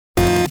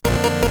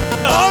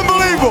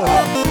Unbelievable.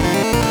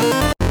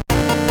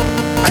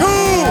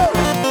 Cool.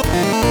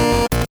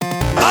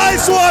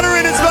 Ice water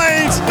in his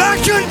veins.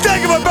 I couldn't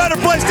think of a better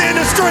place to end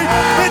the street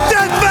in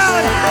Death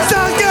Valley,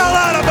 South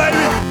Carolina, baby.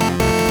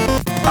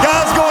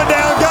 Guys going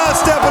down, guys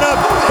stepping up.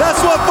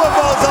 That's what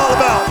football is all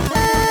about.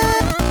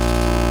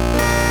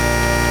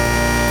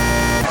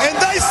 And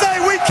they say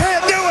we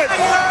can't do it.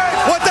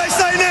 What they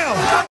say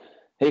now.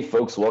 Hey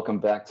folks, welcome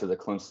back to the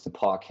Clemson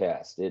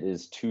Podcast. It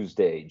is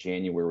Tuesday,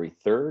 January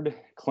 3rd.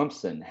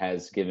 Clemson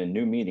has given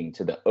new meaning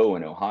to the O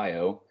in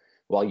Ohio,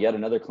 while yet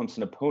another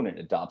Clemson opponent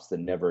adopts the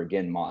never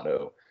again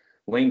motto.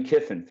 Lane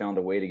Kiffin found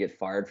a way to get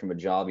fired from a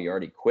job he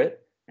already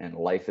quit, and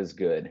life is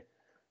good.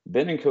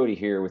 Ben and Cody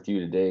here with you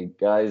today,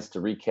 guys, to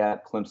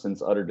recap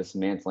Clemson's utter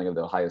dismantling of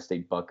the Ohio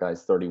State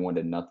Buckeyes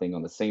 31-0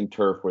 on the same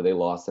turf where they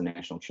lost the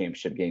national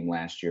championship game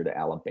last year to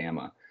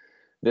Alabama.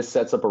 This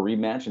sets up a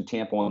rematch in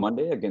Tampa on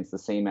Monday against the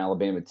same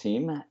Alabama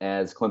team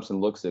as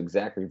Clemson looks to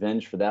exact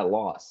revenge for that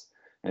loss.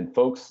 And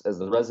folks, as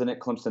the resident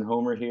Clemson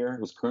homer here,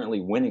 who's currently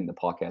winning the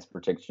podcast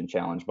prediction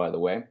challenge, by the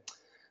way,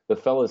 the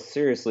fellas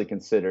seriously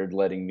considered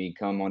letting me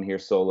come on here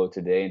solo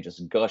today and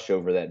just gush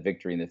over that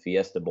victory in the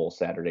Fiesta Bowl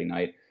Saturday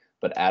night.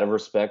 But out of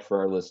respect for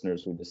our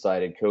listeners, we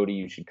decided, Cody,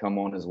 you should come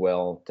on as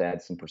well to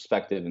add some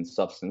perspective and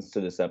substance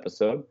to this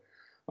episode.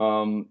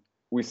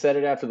 We said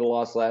it after the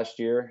loss last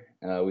year.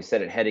 We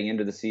said it heading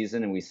into the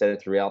season, and we said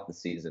it throughout the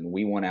season.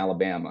 We won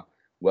Alabama.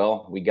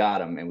 Well, we got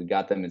them, and we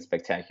got them in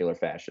spectacular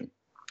fashion.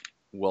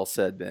 Well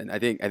said, Ben. I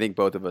think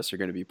both of us are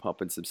going to be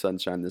pumping some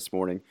sunshine this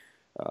morning,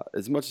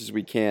 as much as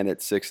we can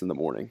at 6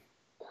 a.m.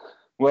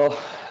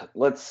 Well,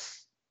 let's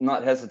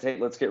not hesitate.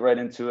 Let's get right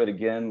into it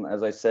again.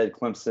 As I said,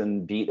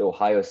 Clemson beat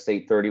Ohio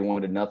State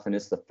 31-0.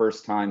 It's the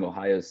first time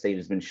Ohio State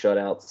has been shut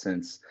out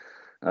since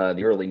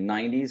the early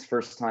 90s.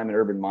 First time an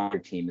Urban Meyer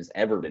team has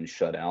ever been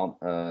shut out.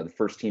 The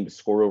first team to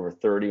score over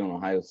 30 on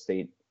Ohio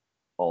State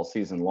all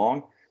season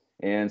long.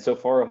 And so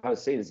far, Ohio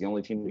State is the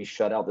only team to be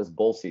shut out this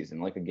bowl season.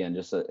 Like, again,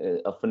 just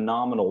a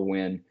phenomenal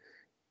win.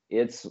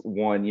 It's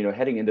one,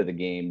 heading into the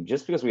game,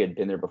 just because we had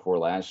been there before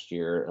last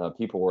year,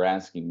 people were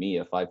asking me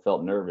if I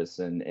felt nervous.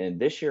 And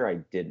this year I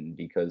didn't,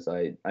 because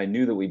I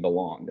knew that we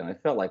belonged, and I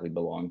felt like we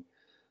belonged.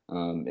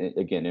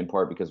 Again, in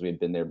part because we had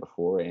been there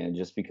before, and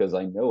just because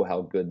I know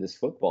how good this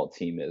football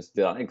team is.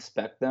 Did I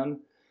expect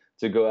them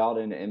to go out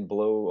and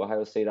blow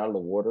Ohio State out of the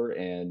water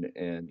and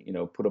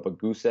put up a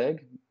goose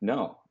egg?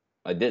 No,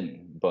 I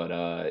didn't. But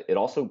it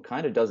also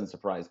kind of doesn't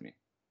surprise me.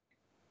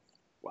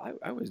 Well,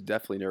 I was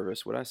definitely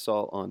nervous. What I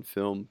saw on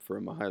film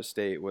from Ohio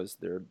State was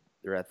their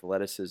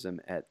athleticism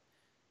at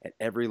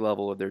every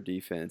level of their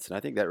defense, and I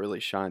think that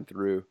really shined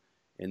through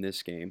in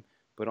this game.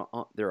 But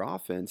on their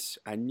offense,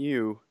 I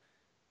knew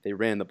they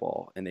ran the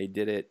ball, and they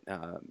did it.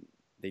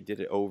 They did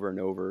it over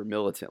and over,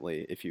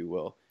 militantly, if you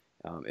will.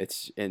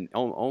 It's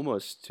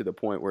almost to the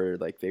point where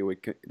like they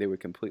would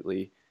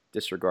completely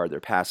disregard their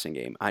passing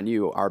game. I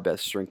knew our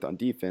best strength on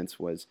defense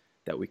was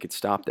that we could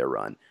stop their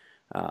run.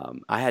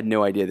 I had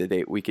no idea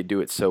that we could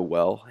do it so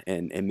well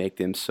and make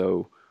them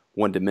so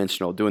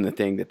one-dimensional, doing the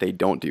thing that they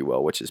don't do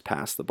well, which is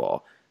pass the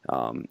ball.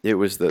 It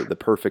was the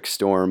perfect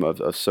storm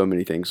of so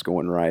many things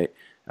going right.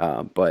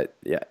 But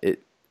yeah,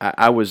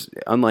 I was,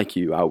 unlike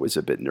you, I was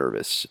a bit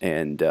nervous,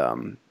 and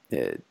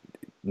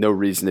no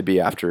reason to be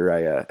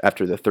after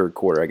the third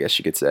quarter, I guess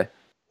you could say.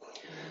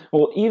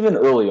 Well, even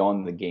early on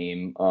in the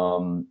game,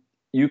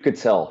 you could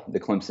tell the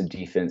Clemson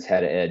defense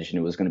had an edge, and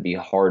it was going to be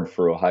hard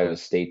for Ohio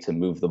State to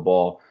move the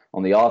ball.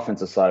 On the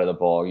offensive side of the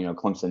ball,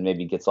 Clemson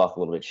maybe gets off a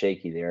little bit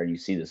shaky there, and you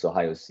see this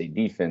Ohio State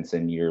defense,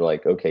 and you're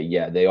like, okay,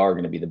 yeah, they are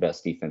going to be the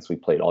best defense we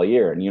played all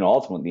year. And,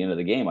 ultimately, at the end of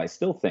the game, I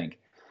still think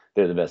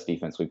they're the best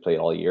defense we played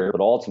all year. But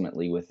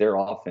ultimately, with their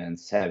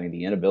offense having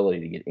the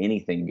inability to get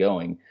anything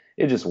going,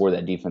 it just wore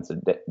that defense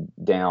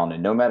down.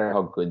 And no matter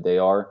how good they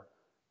are,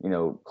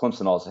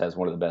 Clemson also has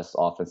one of the best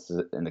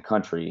offenses in the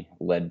country,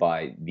 led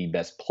by the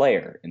best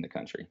player in the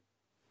country.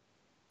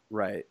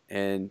 Right.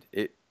 And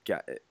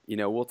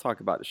we'll talk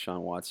about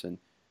Deshaun Watson.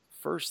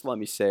 First, let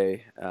me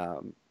say,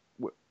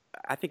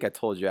 I think I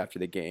told you after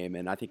the game,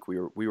 and I think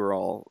we were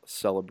all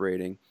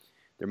celebrating.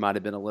 There might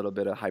have been a little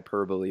bit of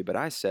hyperbole, but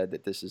I said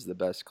that this is the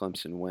best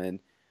Clemson win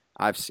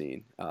I've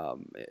seen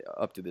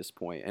up to this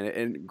point.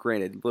 And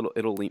granted,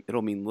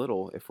 it'll mean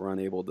little if we're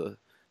unable to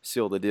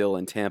seal the deal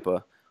in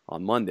Tampa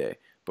on Monday.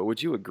 But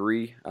would you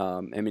agree?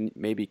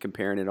 Maybe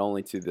comparing it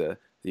only to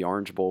the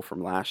Orange Bowl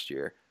from last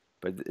year.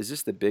 But is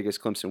this the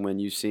biggest Clemson win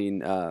you've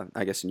seen,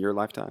 I guess, in your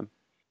lifetime?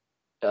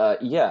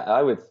 Yeah,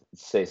 I would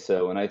say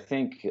so. And I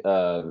think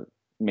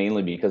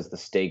mainly because the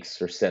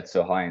stakes are set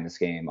so high in this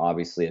game.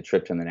 Obviously, a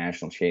trip to the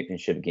national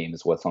championship game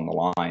is what's on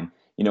the line.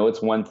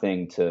 It's one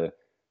thing to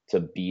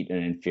beat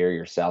an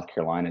inferior South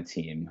Carolina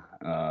team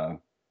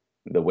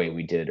the way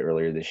we did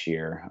earlier this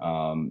year,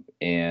 or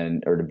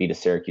to beat a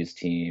Syracuse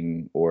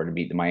team, or to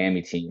beat the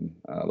Miami team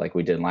like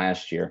we did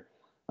last year.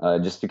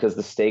 Just because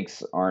the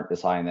stakes aren't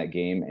as high in that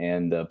game,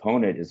 and the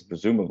opponent is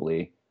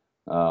presumably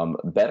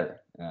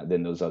better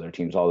than those other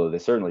teams, although they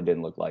certainly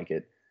didn't look like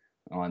it.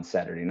 on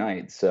Saturday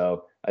night.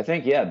 So I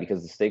think, yeah,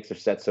 because the stakes are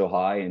set so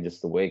high and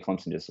just the way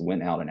Clemson just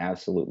went out and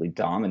absolutely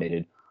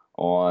dominated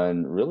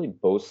on really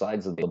both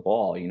sides of the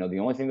ball. The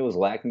only thing that was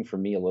lacking for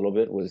me a little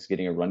bit was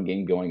getting a run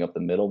game going up the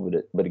middle.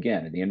 But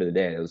again, at the end of the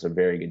day, it was a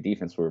very good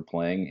defense we were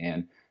playing.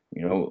 And,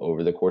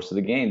 over the course of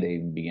the game, they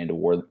began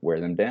to wear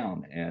them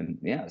down. And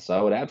yeah, so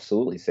I would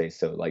absolutely say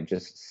so. Like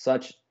just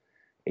such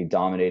a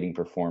dominating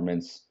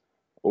performance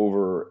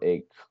over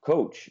a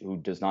coach who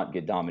does not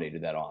get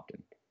dominated that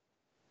often.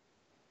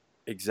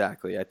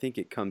 Exactly. I think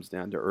it comes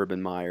down to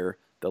Urban Meyer,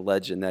 the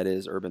legend that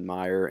is Urban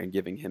Meyer, and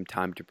giving him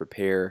time to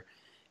prepare.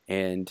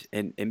 And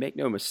make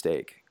no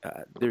mistake,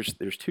 there's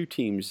two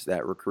teams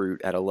that recruit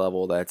at a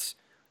level that's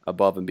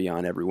above and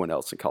beyond everyone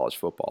else in college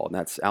football, and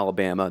that's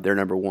Alabama. They're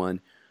number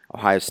one.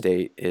 Ohio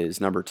State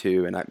is number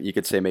two, and you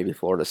could say maybe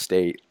Florida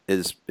State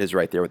is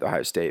right there with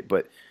Ohio State.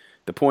 But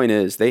the point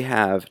is, they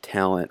have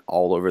talent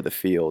all over the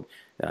field.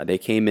 They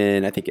came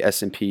in, I think,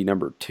 S&P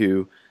number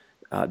two.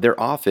 Their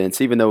offense,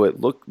 even though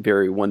it looked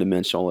very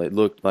one-dimensional, it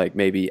looked like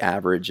maybe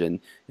average, and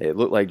it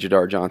looked like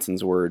Jadar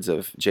Johnson's words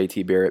of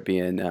J.T. Barrett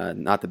being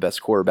not the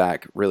best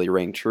quarterback really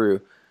rang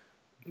true.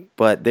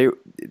 But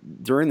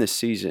during the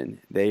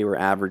season, they were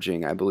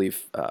averaging, I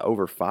believe,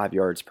 over 5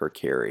 yards per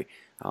carry,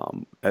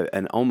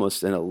 and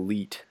almost an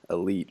elite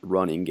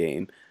running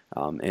game,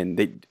 and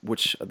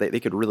they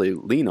could really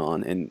lean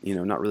on, and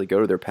not really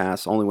go to their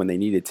pass only when they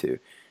needed to.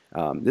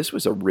 This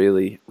was a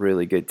really,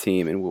 really good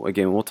team, and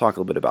we'll talk a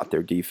little bit about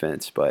their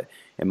defense. But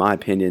in my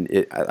opinion,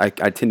 I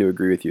tend to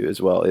agree with you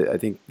as well. I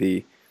think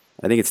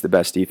it's the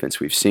best defense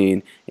we've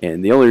seen,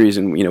 and the only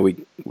reason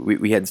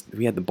we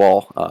had the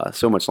ball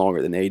so much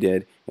longer than they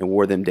did and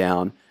wore them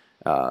down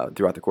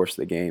throughout the course of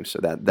the game. So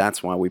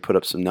that's why we put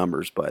up some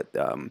numbers. But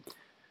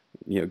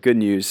good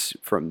news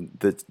from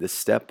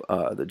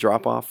the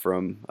drop off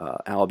from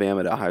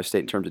Alabama to Ohio State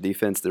in terms of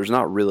defense. There's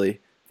not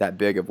really that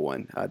big of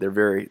one. They're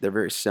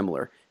very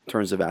similar in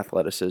terms of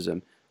athleticism,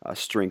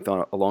 strength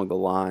along the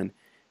line,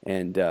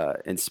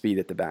 and speed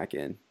at the back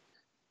end.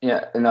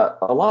 Yeah, and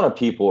a lot of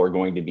people are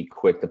going to be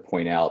quick to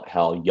point out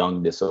how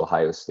young this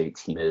Ohio State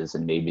team is,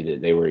 and maybe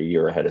that they were a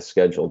year ahead of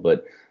schedule.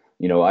 But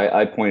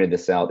I pointed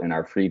this out in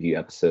our preview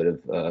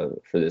episode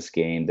for this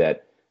game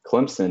that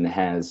Clemson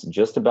has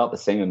just about the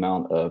same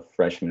amount of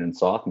freshmen and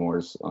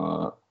sophomores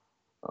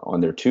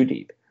on their two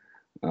deep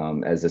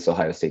as this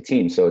Ohio State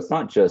team. So it's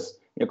not just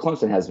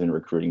Clemson has been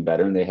recruiting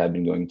better, and they have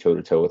been going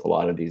toe-to-toe with a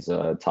lot of these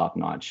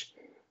top-notch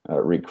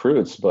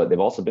recruits, but they've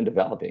also been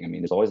developing. I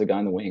mean, there's always a guy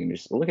in the wing. I mean,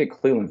 just look at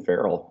Cleveland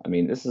Farrell. I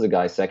mean, this is a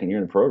guy second year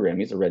in the program.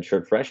 He's a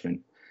redshirt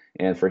freshman.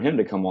 And for him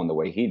to come on the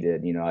way he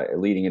did,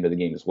 leading into the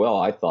game as well,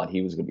 I thought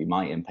he was going to be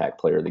my impact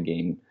player of the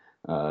game,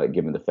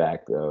 given the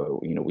fact,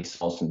 we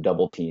saw some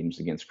double teams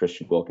against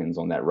Christian Wilkins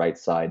on that right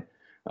side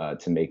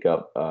to make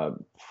up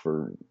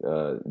for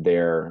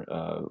their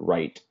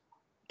right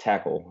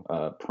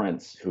tackle,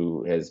 Prince,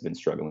 who has been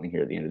struggling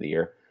here at the end of the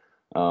year.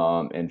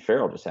 And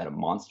Farrell just had a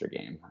monster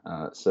game.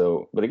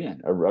 But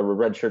again, a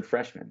redshirt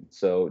freshman.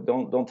 So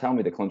don't tell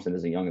me that Clemson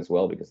isn't young as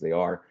well, because they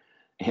are.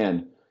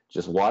 And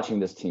just watching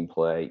this team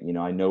play,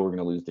 I know we're going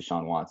to lose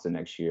Deshaun Watson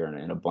next year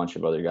and a bunch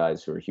of other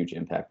guys who are huge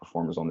impact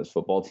performers on this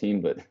football team.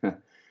 But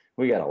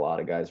we got a lot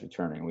of guys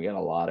returning. We got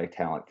a lot of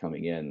talent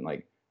coming in.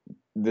 Like,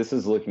 this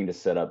is looking to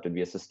set up to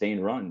be a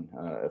sustained run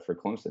for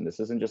Clemson. This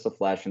isn't just a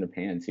flash in the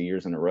pan 2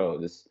 years in a row.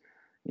 This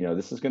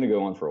is going to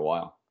go on for a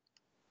while.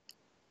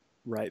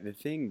 Right. The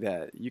thing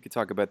that you could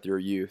talk about their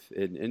youth,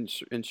 and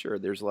sure,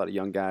 there's a lot of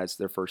young guys,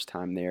 their first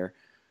time there.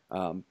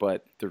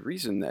 But the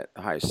reason that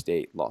Ohio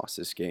State lost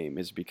this game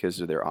is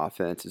because of their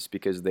offense. It's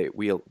because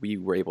we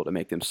were able to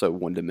make them so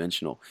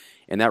one-dimensional.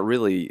 And that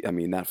really,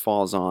 that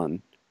falls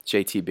on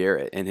J.T.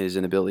 Barrett and his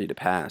inability to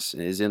pass,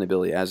 and his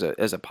inability as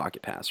a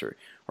pocket passer,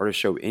 or to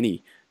show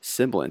any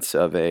semblance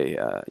of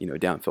a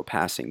downfield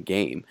passing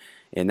game.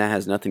 And that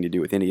has nothing to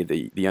do with any of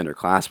the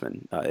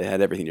underclassmen. It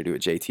had everything to do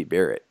with J.T.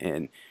 Barrett.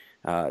 And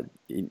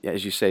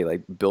as you say,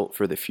 like, built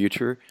for the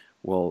future.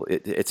 Well,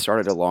 it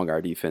started along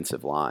our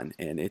defensive line,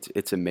 and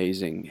it's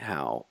amazing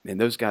how,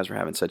 and those guys were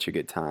having such a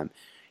good time.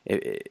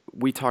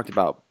 We talked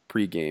about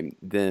pregame,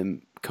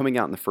 them coming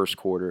out in the first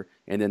quarter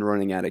and then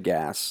running out of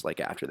gas like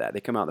after that. They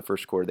come out in the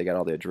first quarter, they got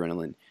all the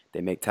adrenaline, they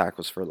make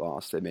tackles for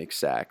loss, they make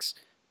sacks,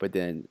 but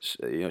then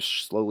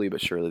slowly but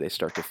surely they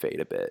start to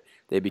fade a bit.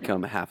 They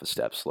become a half a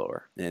step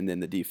slower, and then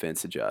the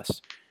defense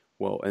adjusts.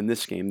 Well, in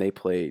this game, they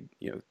played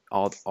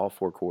all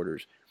 4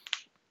 quarters.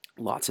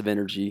 Lots of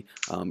energy.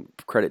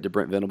 Credit to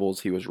Brent Venables.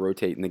 He was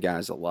rotating the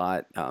guys a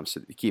lot so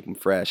to keep them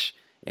fresh.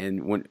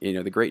 And when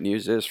the great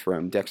news is,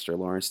 from Dexter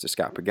Lawrence to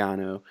Scott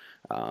Pagano,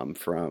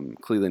 from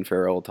Cleveland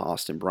Farrell to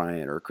Austin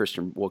Bryant, or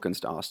Christian Wilkins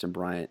to Austin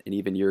Bryant, and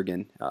even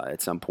Jurgen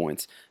at some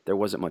points, there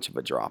wasn't much of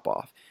a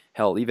drop-off.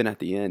 Hell, even at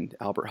the end,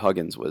 Albert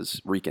Huggins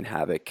was wreaking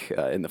havoc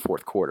in the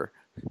fourth quarter.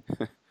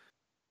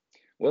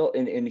 Well,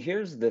 and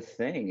here's the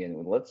thing,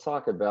 and let's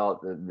talk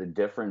about the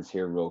difference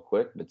here real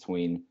quick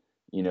between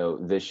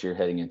this year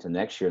heading into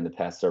next year and the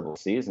past several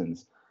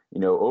seasons.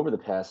 over the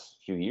past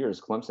few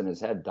years, Clemson has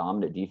had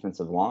dominant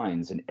defensive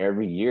lines, and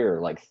every year,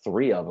 like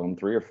three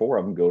or four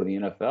of them go to the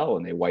NFL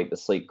and they wipe the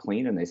slate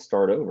clean and they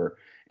start over,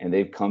 and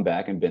they've come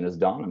back and been as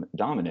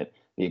dominant.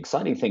 The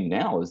exciting thing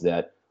now is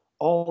that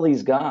all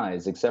these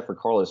guys, except for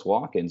Carlos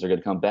Watkins, are going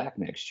to come back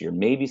next year.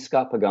 Maybe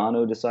Scott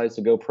Pagano decides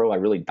to go pro. I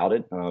really doubt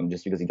it,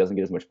 just because he doesn't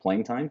get as much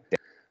playing time.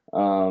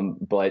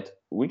 But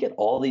we get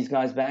all these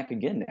guys back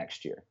again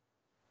next year.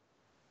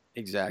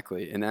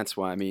 Exactly, and that's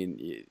why,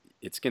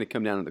 it's going to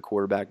come down to the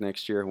quarterback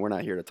next year. We're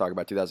not here to talk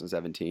about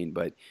 2017,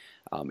 but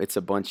it's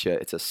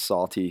a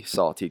salty,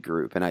 salty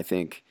group, and I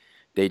think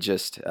they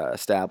just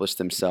established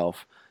themselves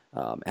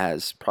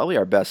as probably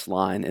our best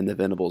line in the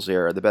Venables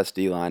era, the best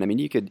D line.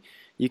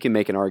 You can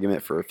make an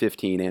argument for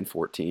 15 and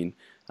 14,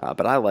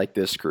 but I like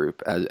this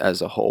group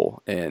as a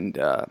whole, and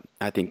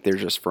I think they're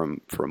just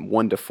from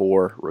 1 to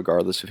 4,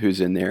 regardless of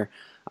who's in there.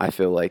 I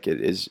feel like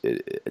it's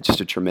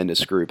just a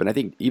tremendous group, and I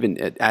think even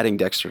adding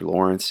Dexter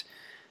Lawrence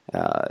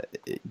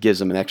it gives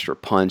them an extra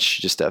punch,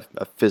 just a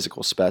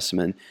physical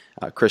specimen.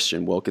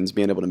 Christian Wilkins,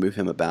 being able to move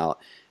him about.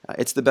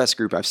 It's the best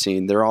group I've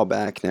seen. They're all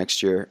back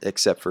next year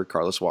except for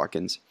Carlos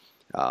Watkins,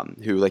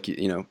 who,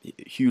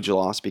 huge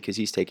loss because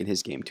he's taken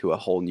his game to a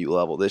whole new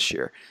level this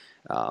year.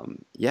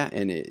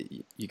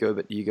 You go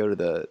to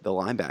the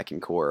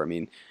linebacking core.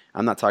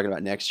 I'm not talking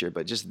about next year,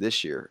 but just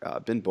this year,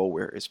 Ben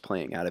Boulware is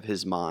playing out of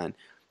his mind.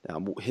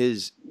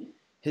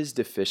 His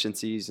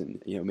deficiencies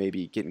and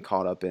maybe getting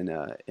caught up in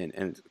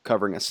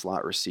covering a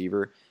slot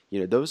receiver,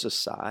 those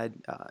aside,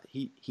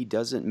 he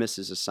doesn't miss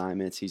his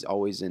assignments. He's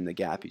always in the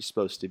gap he's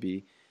supposed to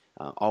be,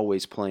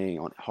 always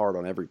playing hard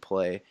on every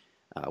play,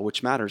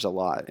 which matters a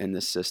lot in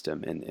this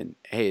system. And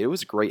hey, it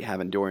was great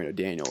having Dorian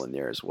O'Daniel in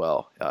there as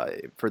well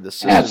for the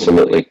system.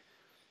 Absolutely.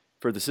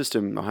 For the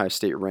system Ohio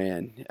State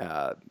ran,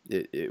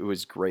 it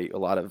was great. A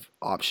lot of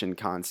option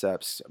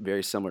concepts,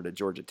 very similar to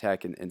Georgia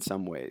Tech in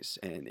some ways,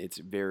 and it's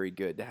very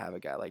good to have a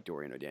guy like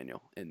Dorian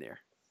O'Daniel in there.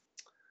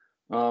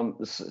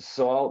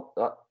 So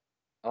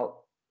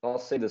I'll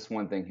say this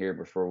one thing here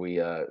before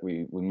we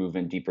move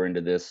in deeper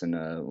into this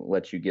and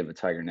let you give a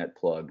Tiger Net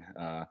plug.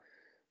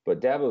 But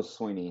Dabo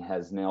Swinney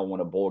has now won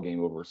a bowl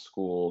game over a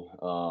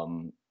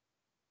school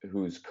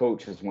whose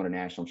coach has won a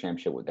national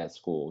championship with that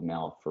school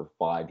now for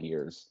 5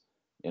 years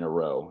in a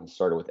row. It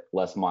started with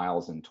Les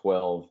Miles in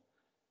 12.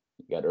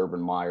 You got Urban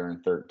Meyer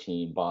in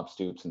 13, Bob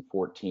Stoops in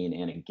 14,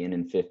 and again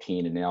in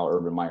 15, and now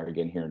Urban Meyer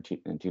again here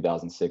in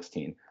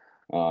 2016.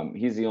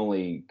 He's the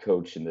only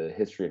coach in the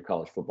history of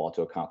college football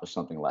to accomplish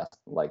something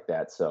like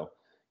that. So,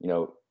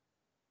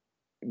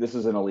 this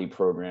is an elite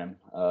program.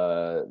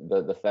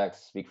 The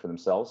facts speak for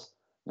themselves.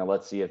 Now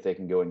let's see if they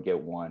can go and get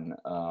one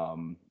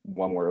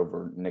more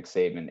over Nick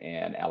Saban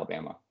and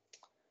Alabama.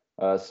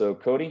 So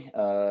Cody,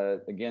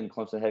 again,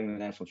 Clemson heading to the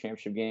national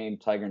championship game.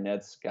 Tiger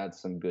Nets got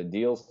some good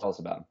deals. Tell us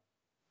about them.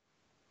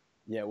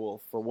 Yeah,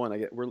 well, for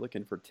one, we're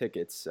looking for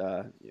tickets.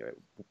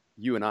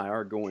 You and I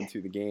are going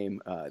to the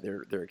game.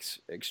 They're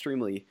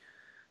extremely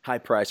high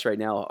price right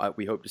now.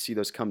 We hope to see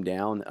those come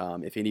down.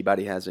 If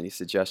anybody has any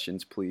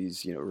suggestions,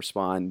 please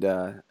respond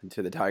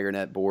to the Tiger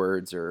Net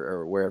boards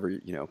or wherever,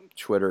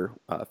 Twitter,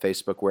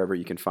 Facebook, wherever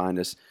you can find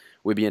us.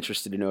 We'd be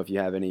interested to know if you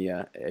have any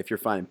if you're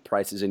finding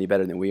prices any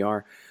better than we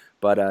are.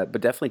 But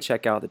definitely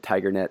check out the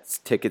Tiger Net's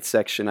ticket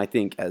section. I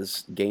think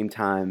as game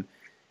time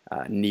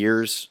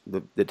nears,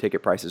 the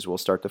ticket prices will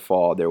start to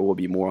fall. There will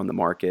be more on the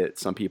market.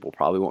 Some people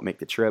probably won't make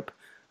the trip.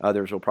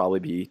 Others will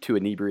probably be too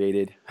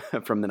inebriated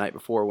from the night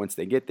before once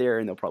they get there,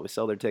 and they'll probably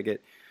sell their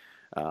ticket.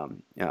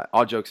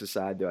 All jokes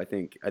aside, though, I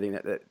think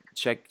that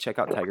check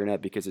out Tiger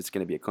Net because it's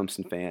going to be a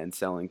Clemson fan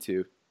selling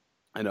to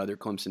another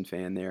Clemson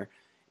fan there,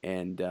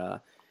 and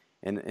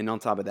on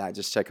top of that,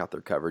 just check out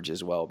their coverage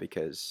as well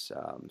because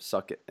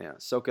soak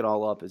it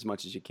all up as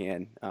much as you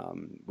can.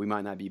 We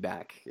might not be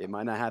back; it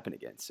might not happen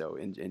again. So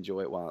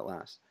enjoy it while it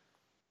lasts.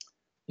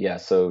 Yeah,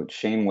 so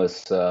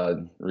shameless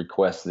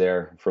request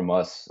there from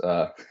us.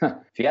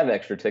 If you have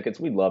extra tickets,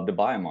 we'd love to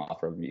buy them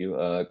off of you.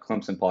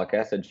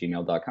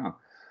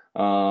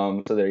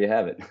 ClemsonPodcast@gmail.com. So there you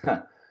have it.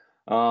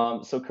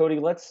 So Cody,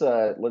 let's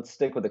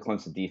stick with the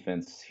Clemson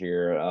defense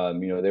here.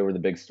 They were the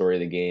big story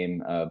of the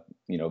game.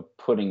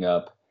 Putting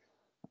up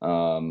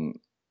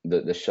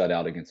the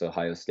shutout against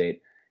Ohio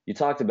State. You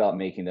talked about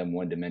making them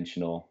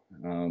one-dimensional.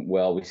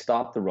 Well, we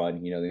stopped the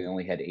run. They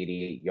only had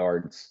 88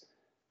 yards,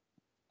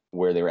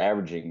 where they were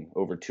averaging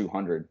over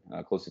 200,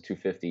 close to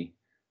 250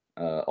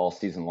 all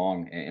season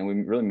long. And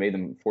we really made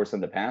them force them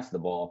to pass the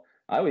ball.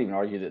 I would even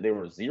argue that they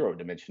were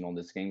zero-dimensional in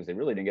this game because they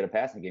really didn't get a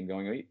passing game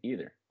going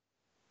either.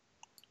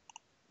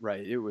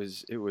 Right. It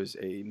was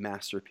a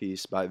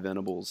masterpiece by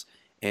Venables.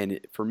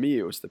 And for me,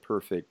 it was the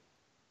perfect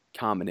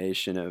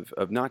combination of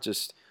not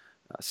just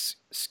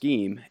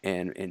scheme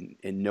and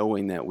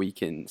knowing that we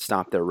can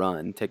stop their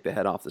run, take the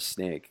head off the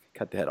snake,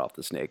 cut the head off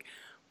the snake,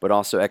 but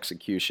also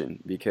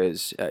execution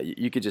because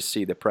you could just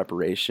see the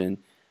preparation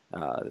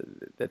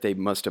that they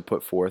must have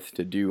put forth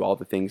to do all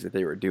the things that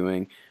they were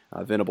doing.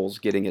 Venables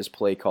getting his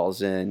play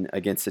calls in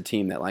against a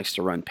team that likes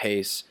to run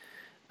pace.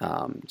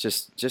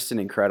 Just an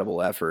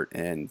incredible effort,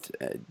 and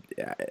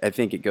I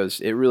think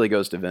it really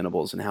goes to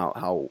Venables and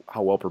how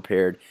well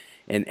prepared,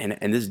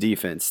 and this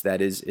defense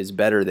that is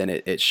better than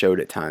it showed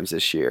at times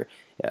this year.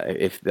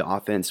 If the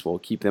offense will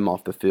keep them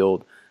off the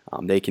field,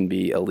 they can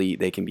be elite.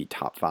 They can be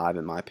top five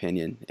in my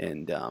opinion,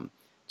 and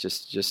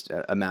just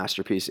a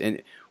masterpiece.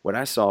 And what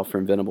I saw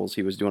from Venables,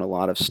 he was doing a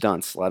lot of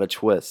stunts, a lot of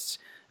twists,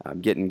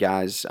 getting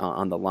guys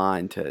on the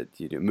line to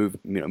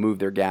move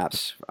their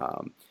gaps.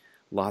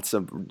 Lots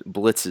of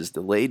blitzes,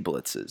 delayed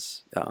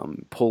blitzes,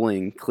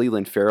 pulling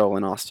Clelin Ferrell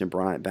and Austin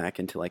Bryant back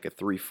into like a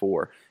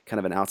 3-4, kind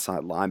of an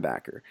outside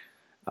linebacker.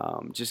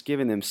 Just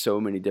giving them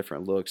so many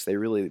different looks.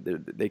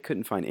 They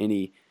couldn't find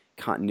any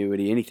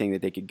continuity, anything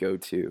that they could go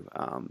to.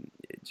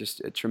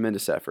 Just a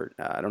tremendous effort.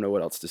 I don't know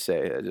what else to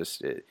say.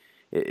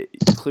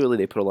 Clearly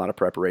they put a lot of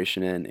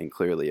preparation in, and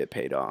clearly it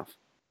paid off.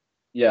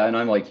 Yeah, and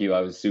I'm like you.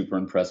 I was super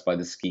impressed by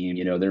the scheme.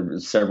 There were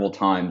several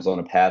times on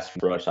a pass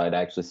rush I'd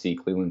actually see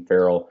Clelin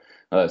Ferrell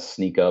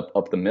sneak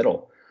up the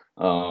middle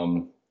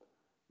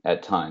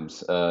at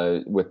times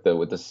with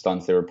the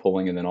stunts they were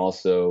pulling, and then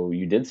also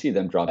you did see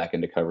them draw back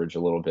into coverage a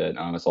little bit.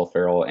 I saw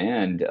Ferrell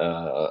and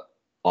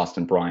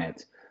Austin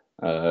Bryant,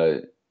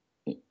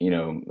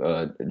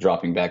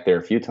 dropping back there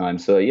a few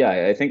times. So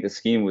yeah, I think the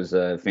scheme was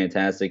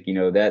fantastic.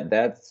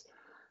 That's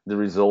the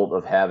result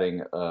of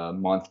having a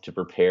month to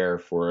prepare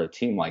for a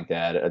team like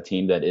that, a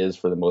team that is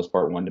for the most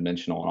part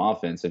one-dimensional on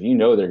offense. If you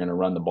know they're going to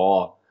run the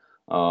ball,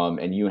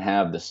 and you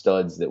have the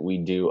studs that we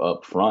do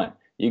up front,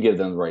 you give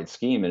them the right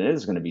scheme, and it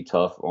is going to be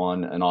tough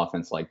on an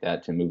offense like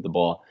that to move the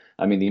ball.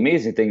 I mean, the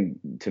amazing thing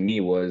to me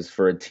was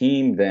for a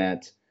team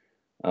that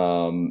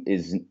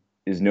is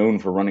known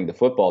for running the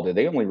football, that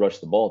they only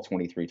rushed the ball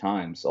 23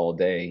 times all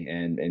day,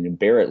 and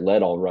Barrett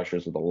led all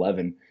rushers with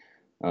 11.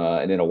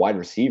 And then a wide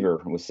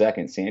receiver was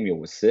second. Samuel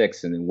was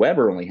 6. And then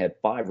Weber only had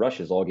 5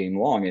 rushes all game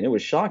long. And it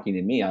was shocking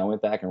to me. I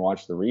went back and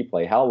watched the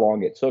replay, how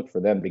long it took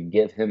for them to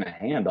give him a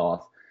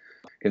handoff,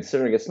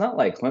 considering it's not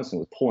like Clemson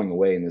was pulling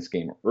away in this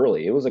game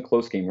early. It was a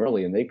close game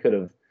early, and they could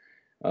have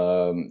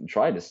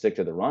tried to stick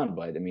to the run.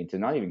 But, I mean, to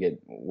not even get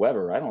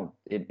Weber,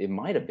 it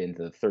might have been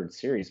to the third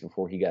series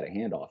before he got a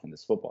handoff in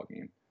this football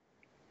game.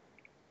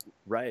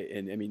 Right,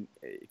 and I mean,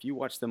 if you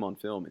watch them on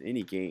film in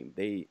any game,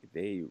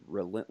 they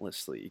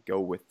relentlessly go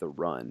with the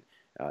run,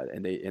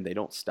 and they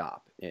don't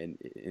stop, and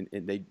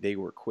they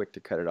were quick to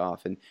cut it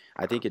off. And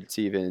I think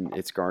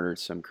it's garnered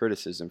some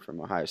criticism from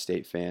Ohio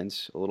State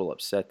fans, a little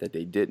upset that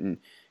they didn't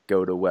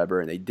go to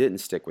Weber and they didn't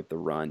stick with the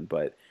run.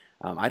 But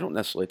I don't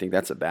necessarily think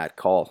that's a bad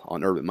call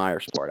on Urban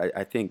Meyer's part.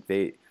 I think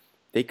they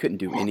couldn't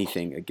do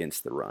anything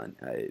against the run.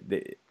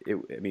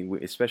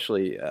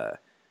 Especially.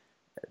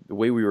 The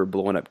way we were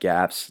blowing up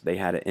gaps, they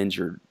had an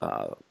injured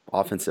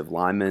offensive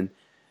lineman.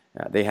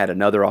 They had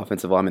another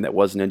offensive lineman that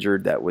wasn't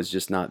injured, that was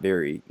just not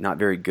very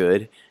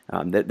good.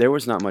 There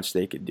was not much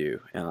they could do.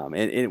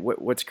 And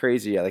what's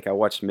crazy, like I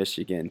watched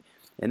Michigan,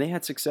 and they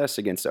had success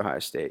against Ohio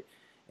State.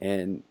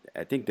 And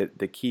I think that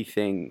the key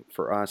thing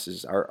for us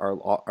is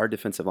our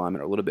defensive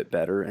linemen are a little bit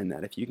better, and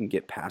that if you can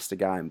get past a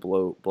guy and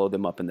blow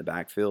them up in the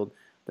backfield,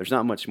 there's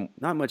not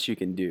much you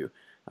can do.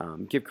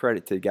 Give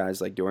credit to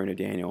guys like Dorian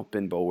O'Daniel,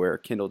 Ben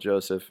Boulware, Kendall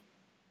Joseph,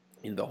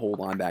 and the whole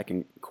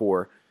linebacking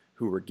core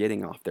who were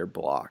getting off their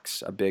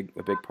blocks. A big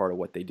part of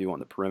what they do on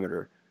the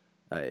perimeter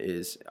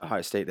is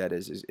Ohio State. That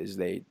is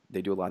they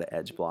do a lot of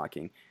edge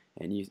blocking,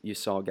 and you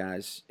saw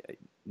guys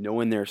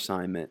knowing their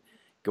assignment,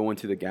 going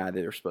to the guy that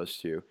they're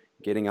supposed to,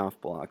 getting off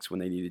blocks when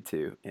they needed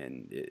to,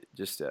 and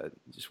just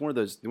one of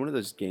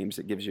those games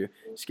that gives you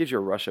a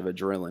rush of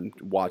adrenaline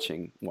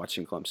watching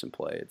Clemson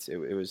play.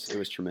 It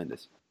was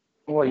tremendous.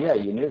 Well, yeah,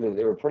 you knew that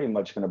they were pretty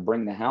much going to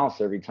bring the house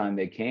every time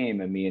they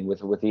came. I mean, with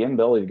the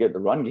inability to get the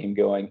run game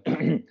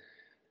going,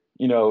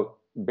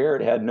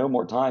 Barrett had no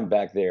more time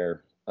back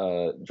there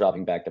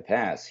dropping back to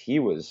pass. He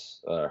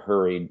was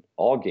hurried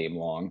all game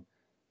long.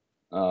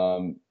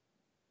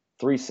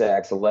 3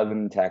 sacks,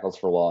 11 tackles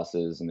for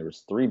losses, and there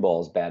was 3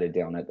 balls batted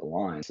down at the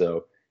line.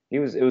 So it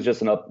was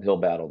just an uphill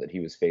battle that he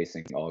was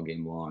facing all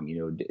game long.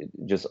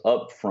 Just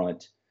up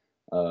front.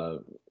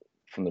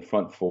 From the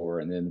front 4,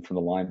 and then from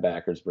the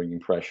linebackers bringing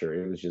pressure.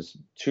 It was just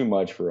too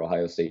much for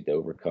Ohio State to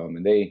overcome.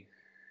 And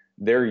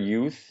their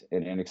youth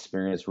and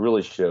experience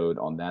really showed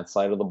on that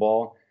side of the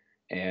ball.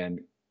 And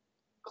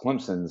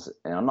Clemson's,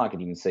 and I'm not going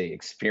to even say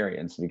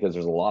experience, because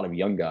there's a lot of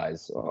young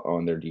guys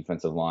on their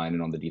defensive line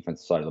and on the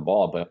defensive side of the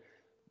ball, but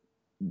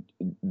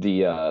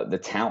the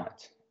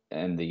talent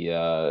and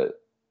the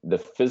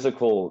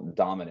physical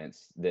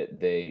dominance that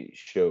they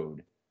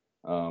showed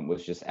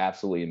was just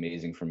absolutely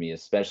amazing for me,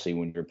 especially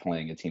when you're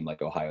playing a team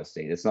like Ohio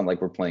State. It's not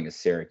like we're playing a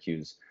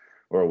Syracuse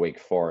or a Wake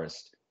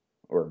Forest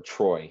or a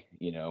Troy.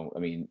 I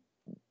mean,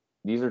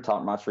 these are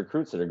top-notch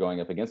recruits that are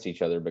going up against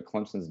each other, but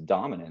Clemson's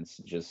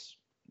dominance just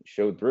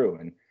showed through.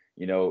 And,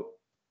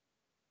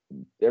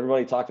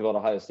 everybody talked about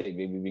Ohio State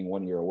maybe being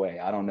 1 year away.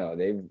 I don't know.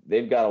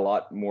 They've got a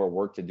lot more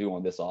work to do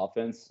on this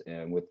offense,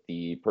 and with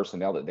the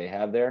personnel that they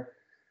have there,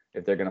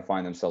 if they're going to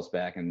find themselves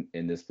back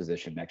in this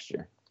position next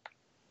year.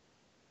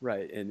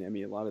 Right, and I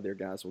mean, a lot of their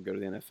guys will go to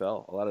the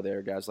NFL. A lot of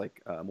their guys,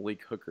 like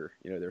Malik Hooker,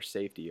 their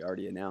safety,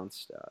 already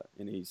announced,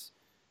 and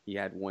he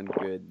had one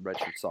good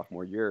redshirt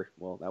sophomore year.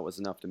 Well, that was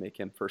enough to make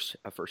him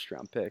a first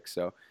round pick.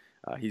 So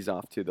he's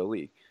off to the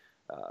league.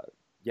 Uh,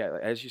 yeah,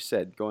 as you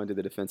said, going to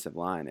the defensive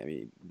line. I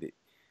mean,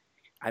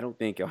 I don't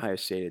think Ohio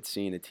State had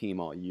seen a team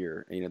all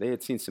year. They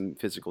had seen some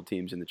physical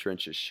teams in the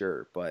trenches,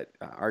 sure, but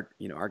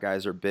our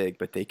guys are big,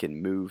 but they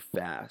can move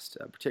fast,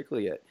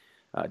 particularly at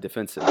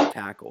defensive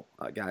tackle.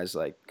 Guys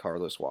like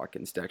Carlos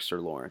Watkins,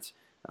 Dexter Lawrence.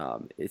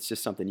 It's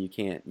just something you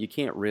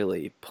can't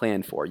really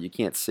plan for. You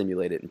can't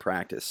simulate it in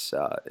practice,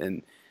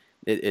 and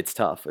it's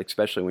tough,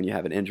 especially when you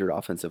have an injured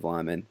offensive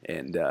lineman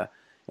and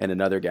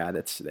another guy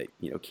that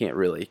can't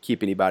really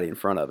keep anybody in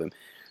front of him.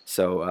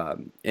 So,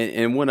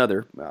 and one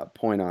other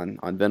point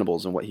on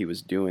Venables and what he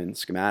was doing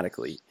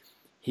schematically,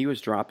 he was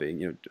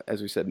dropping,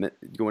 as we said,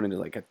 going into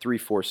like a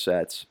 3-4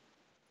 sets,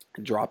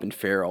 dropping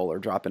Farrell or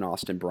dropping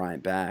Austin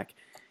Bryant back,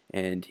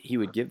 and he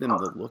would give them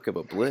the look of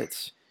a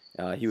blitz.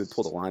 He would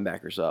pull the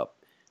linebackers up,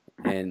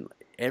 and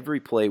every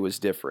play was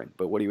different.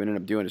 But what he would end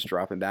up doing is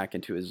dropping back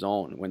into his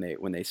zone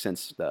when they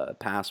sensed the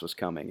pass was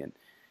coming, and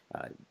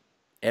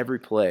every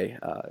play,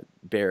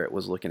 Barrett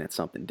was looking at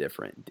something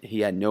different. He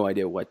had no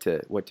idea what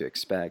to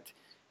expect.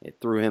 It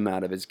threw him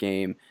out of his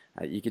game.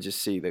 You could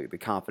just see the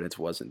confidence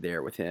wasn't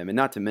there with him. And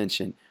not to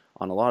mention,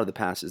 on a lot of the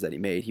passes that he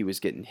made, he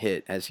was getting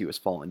hit as he was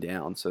falling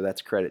down. So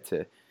that's credit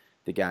to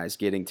the guys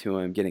getting to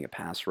him, getting a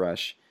pass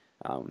rush.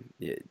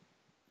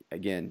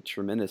 Again,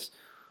 tremendous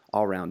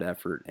all-round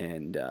effort.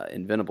 And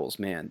Venables,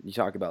 man, you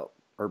talk about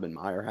Urban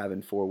Meyer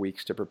having 4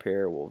 weeks to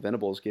prepare. Well,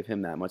 Venables give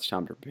him that much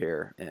time to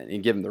prepare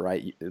and give him the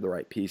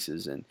right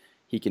pieces, and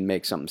he can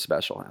make something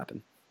special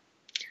happen.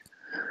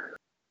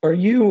 Are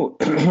you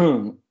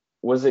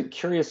was it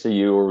curious to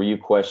you, or were you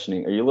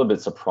questioning? Are you a little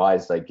bit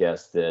surprised, I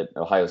guess, that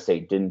Ohio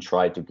State didn't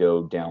try to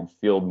go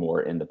downfield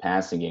more in the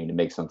passing game to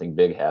make something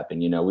big happen?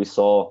 We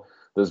saw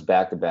those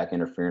back-to-back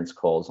interference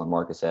calls on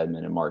Marcus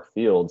Edmond and Mark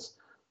Fields,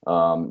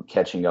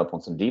 catching up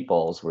on some deep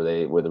balls where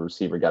the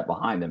receiver got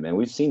behind them, and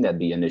we've seen that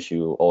be an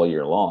issue all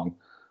year long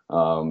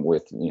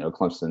with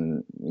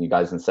Clemson, you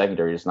guys in the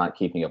secondary just not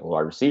keeping up with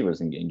wide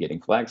receivers and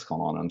getting flags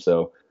called on them.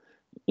 So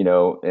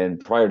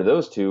and prior to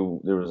those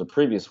two, there was a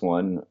previous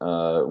one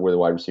where the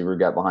wide receiver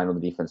got behind on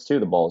the defense too.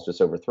 The ball was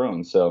just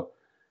overthrown. So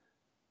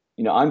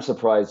I'm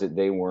surprised that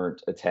they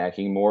weren't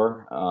attacking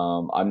more.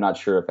 I'm not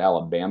sure if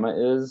Alabama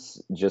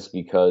is, just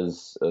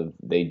because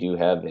they do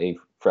have a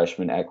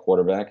freshman at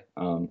quarterback.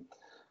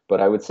 But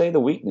I would say the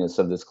weakness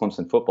of this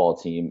Clemson football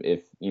team,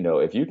 if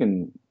you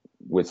can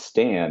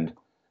withstand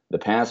the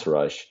pass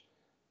rush,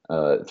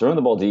 throwing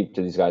the ball deep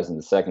to these guys in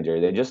the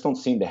secondary, they just don't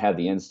seem to have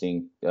the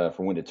instinct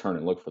for when to turn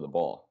and look for the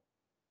ball.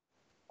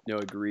 No,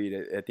 agreed.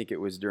 I think it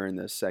was during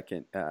the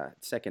second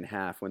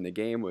half when the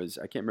game was,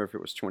 I can't remember if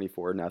it was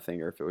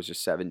 24-0 or if it was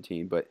just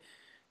 17, but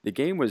the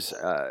game was,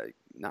 I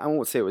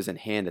won't say it was in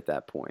hand at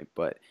that point,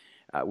 but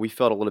we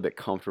felt a little bit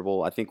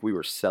comfortable. I think we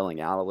were selling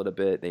out a little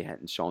bit. They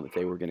hadn't shown that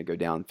they were going to go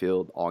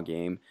downfield all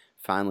game.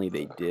 Finally,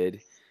 they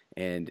did.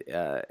 And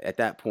at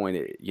that point,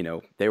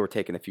 they were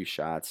taking a few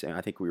shots, and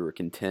I think we were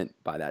content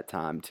by that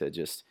time to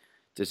just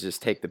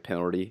take the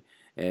penalty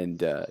and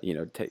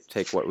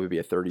take what would be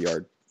a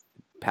 30-yard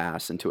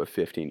pass into a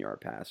 15-yard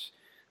pass.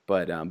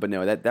 But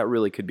no, that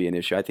really could be an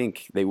issue. I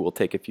think they will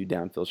take a few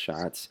downfield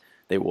shots.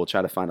 They will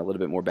try to find a little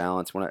bit more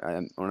balance. When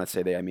I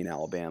say they, I mean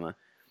Alabama.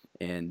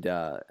 And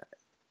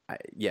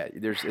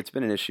it's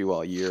been an issue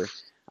all year.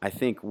 I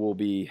think we'll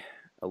be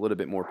a little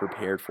bit more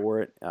prepared for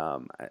it.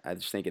 I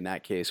just think in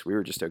that case we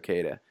were just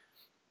okay to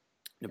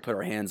put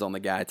our hands on the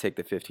guy, take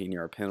the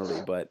 15-yard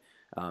penalty. But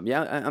I'm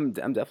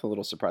definitely a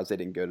little surprised they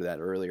didn't go to that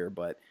earlier.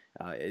 But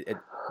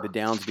the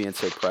downs being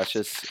so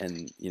precious,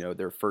 and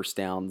their first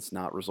downs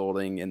not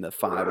resulting in the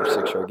 5 or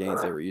 6 yard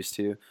gains they were used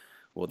to.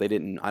 Well, they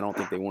didn't. I don't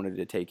think they wanted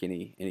to take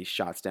any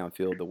shots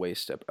downfield to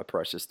waste a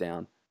precious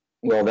down.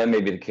 Well, that may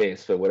be the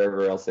case, but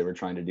whatever else they were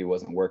trying to do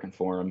wasn't working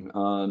for them.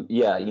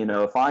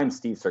 If I'm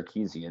Steve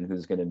Sarkisian,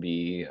 who's going to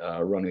be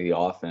running the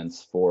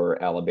offense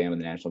for Alabama in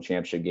the national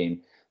championship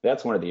game,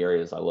 that's one of the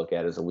areas I look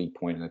at as a weak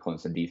point in the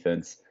Clemson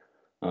defense.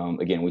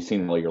 Again, we've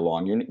seen it all year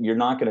long. You're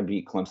not going to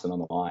beat Clemson on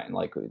the line,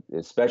 like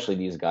especially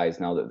these guys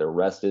now that they're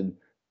rested,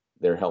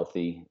 they're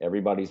healthy,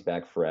 everybody's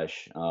back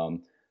fresh.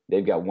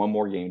 They've got one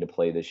more game to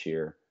play this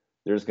year.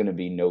 There's going to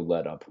be no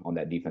let up on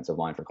that defensive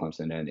line for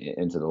Clemson and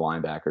into the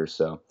linebackers.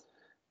 So.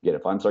 Again,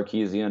 if I'm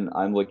Sarkisian,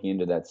 I'm looking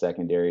into that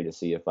secondary to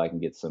see if I can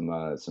get some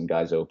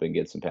guys open,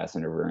 get some pass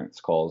interference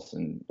calls,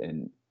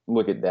 and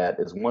look at that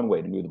as one way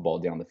to move the ball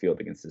down the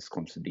field against this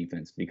Clemson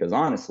defense. Because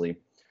honestly,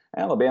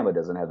 Alabama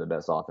doesn't have the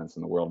best offense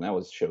in the world, and that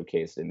was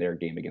showcased in their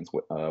game against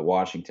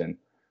Washington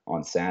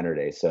on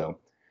Saturday. So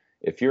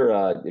if you're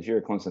a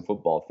Clemson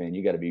football fan,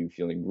 you got to be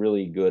feeling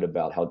really good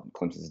about how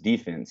Clemson's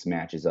defense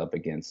matches up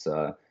against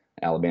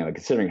Alabama,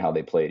 considering how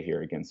they played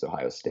here against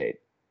Ohio State.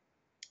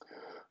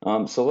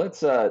 So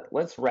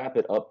let's wrap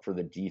it up for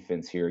the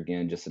defense here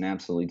again. Just an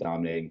absolutely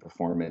dominating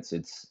performance.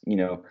 It's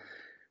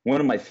One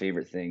of my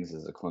favorite things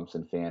as a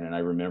Clemson fan, and I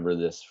remember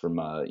this from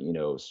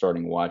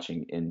starting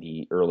watching in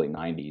the early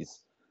 '90s,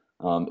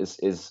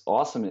 is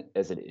awesome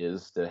as it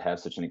is to have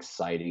such an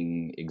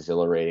exciting,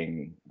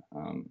 exhilarating,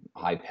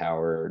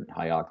 high-powered,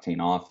 high-octane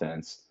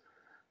offense.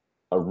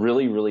 A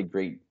really, really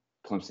great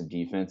Clemson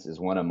defense is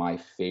one of my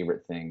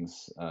favorite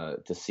things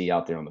to see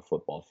out there on the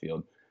football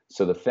field.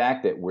 So the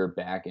fact that we're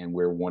back and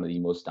we're one of the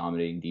most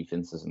dominating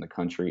defenses in the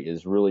country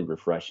is really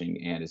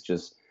refreshing, and it's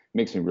just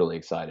makes me really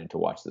excited to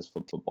watch this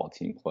football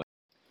team play.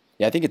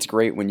 Yeah, I think it's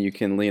great when you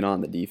can lean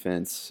on the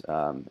defense.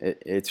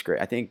 It's great.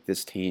 I think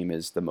this team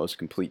is the most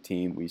complete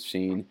team we've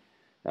seen.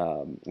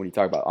 When you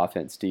talk about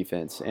offense,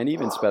 defense, and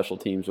even special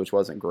teams, which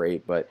wasn't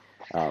great, but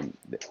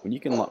when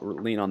you can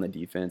lean on the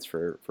defense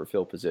for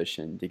field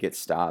position to get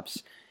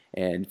stops,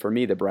 and for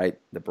me, the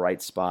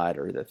bright spot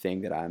or the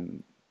thing that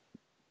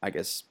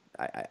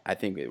I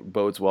think it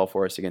bodes well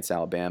for us against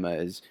Alabama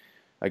is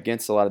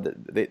against a lot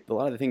of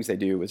the things they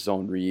do with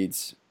zone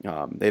reads.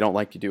 They don't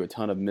like to do a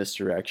ton of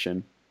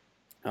misdirection.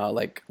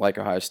 Like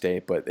Ohio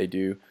State, but they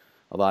do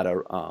a lot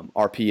of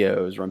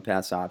RPOs, run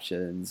pass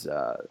options,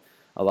 a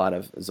lot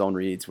of zone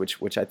reads,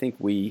 which I think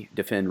we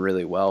defend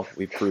really well.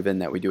 We've proven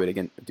that we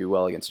do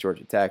well against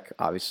Georgia Tech.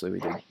 Obviously, we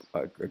did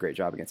a great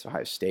job against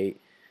Ohio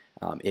State.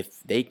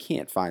 If they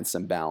can't find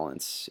some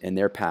balance in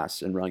their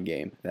pass and run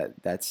game,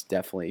 that's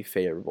definitely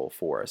favorable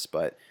for us.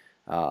 But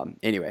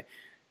anyway,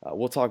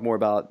 we'll talk more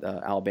about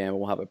Alabama.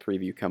 We'll have a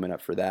preview coming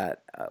up for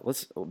that.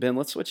 Let's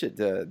switch it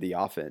to the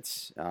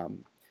offense.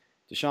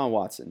 Deshaun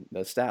Watson,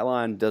 the stat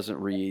line doesn't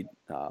read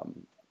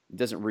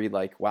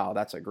like, wow,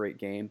 that's a great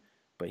game.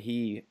 But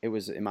it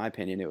was, in my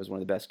opinion, it was one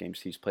of the best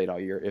games he's played all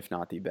year, if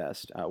not the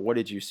best. What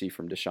did you see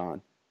from Deshaun?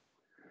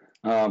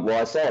 Well,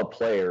 I saw a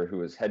player who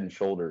was head and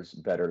shoulders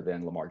better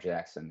than Lamar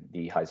Jackson,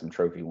 the Heisman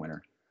Trophy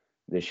winner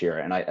this year.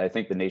 And I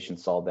think the nation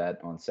saw that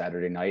on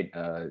Saturday night,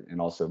 and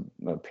also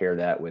pair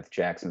that with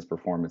Jackson's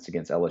performance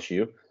against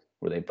LSU,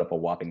 where they put up a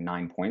whopping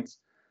 9 points.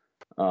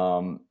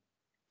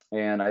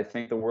 And I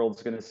think the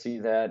world's going to see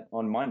that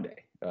on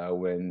Monday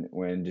when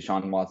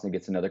Deshaun Watson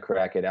gets another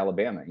crack at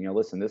Alabama.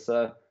 Listen, this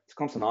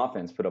Clemson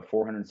offense put up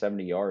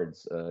 470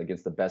 yards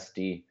against the best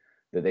D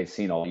that they've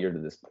seen all year to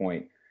this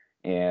point.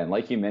 And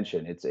like you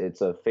mentioned, it's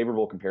a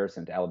favorable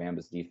comparison to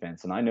Alabama's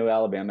defense. And I know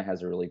Alabama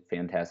has a really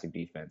fantastic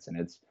defense, and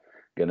it's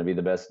going to be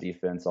the best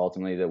defense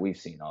ultimately that we've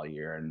seen all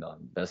year, and the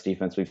best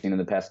defense we've seen in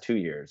the past 2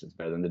 years. It's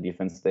better than the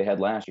defense they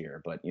had last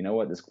year. But you know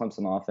what? This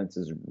Clemson offense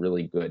is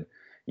really good.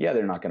 Yeah,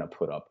 they're not going to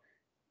put up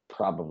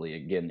probably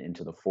again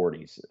into the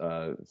 40s,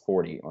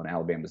 40 on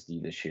Alabama's D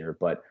this year.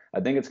 But I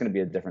think it's going to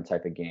be a different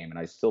type of game. And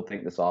I still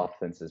think this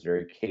offense is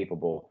very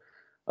capable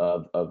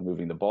of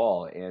moving the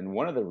ball. And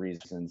one of the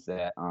reasons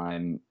that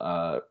I'm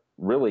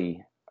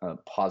really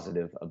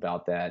positive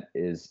about that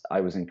is I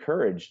was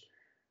encouraged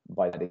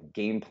by the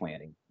game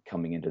planning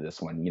coming into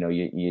this one.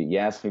 You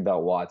asked me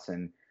about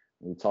Watson.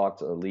 We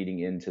talked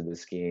leading into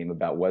this game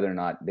about whether or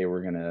not they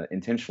were going to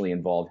intentionally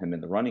involve him in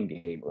the running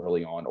game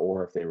early on,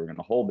 or if they were going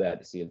to hold that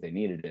to see if they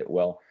needed it.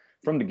 Well,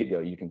 from the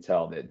get-go, you can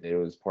tell that it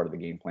was part of the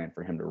game plan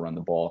for him to run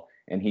the ball,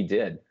 and he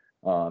did.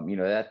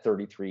 That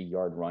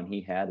 33-yard run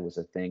he had was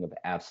a thing of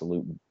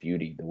absolute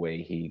beauty, the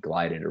way he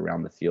glided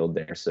around the field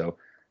there. So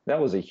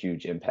that was a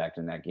huge impact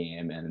in that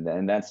game,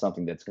 and that's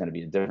something that's going to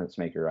be a difference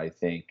maker, I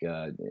think,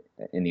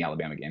 in the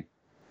Alabama game.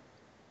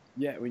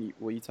 Yeah, when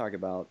you talk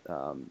about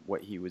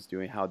what he was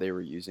doing, how they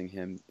were using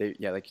him, like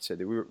you said,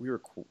 we were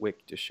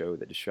quick to show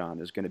that Deshaun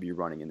is going to be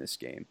running in this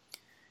game.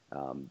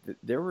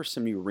 There were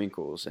some new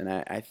wrinkles, and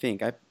I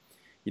think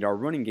our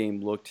running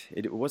game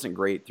it wasn't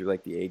great through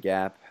like the A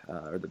gap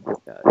or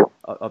the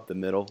up the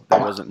middle.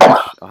 There wasn't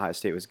much Ohio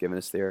State was giving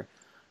us there.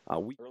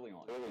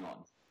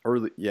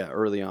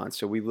 Early on.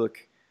 So we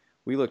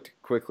looked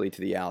quickly to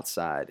the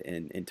outside,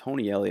 and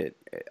Tony Elliott,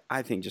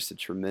 I think, just a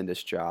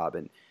tremendous job.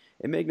 And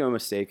make no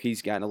mistake,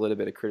 he's gotten a little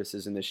bit of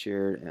criticism this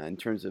year in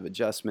terms of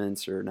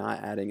adjustments or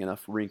not adding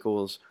enough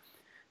wrinkles.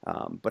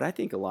 But I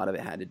think a lot of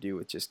it had to do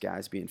with just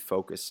guys being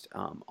focused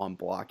on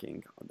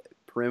blocking,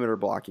 perimeter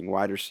blocking,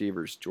 wide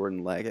receivers,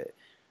 Jordan Leggett,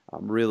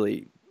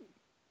 really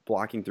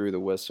blocking through the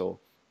whistle,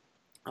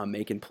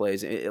 making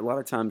plays. A lot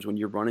of times when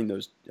you're running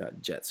those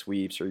jet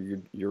sweeps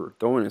or you're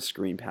throwing a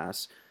screen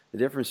pass, the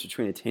difference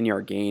between a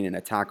 10-yard gain and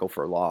a tackle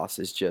for loss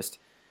is just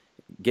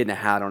getting a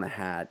hat on a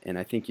hat, and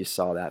I think you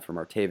saw that from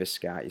Artavis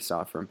Scott. You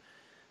saw it from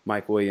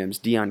Mike Williams,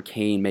 Deion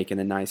Kane making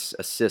a nice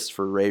assist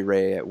for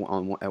Ray at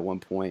one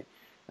point.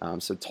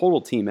 So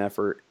total team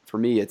effort. For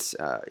me, it's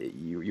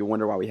you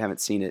wonder why we haven't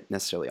seen it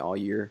necessarily all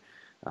year,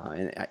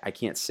 and I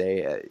can't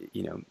say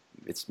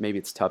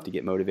it's tough to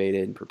get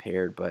motivated and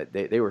prepared, but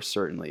they were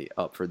certainly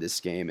up for this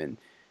game, and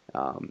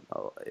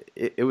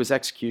it was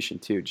execution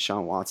too.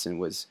 Deshaun Watson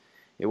was.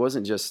 It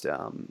wasn't just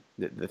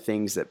the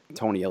things that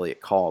Tony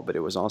Elliott called, but it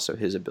was also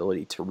his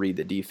ability to read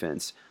the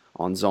defense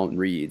on zone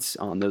reads,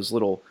 on those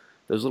little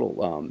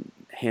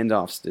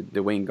handoffs to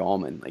Dwayne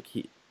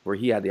Gallman, where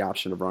he had the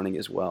option of running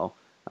as well.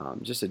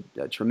 Just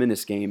a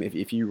tremendous game.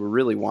 If you were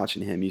really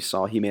watching him, you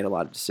saw he made a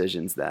lot of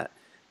decisions that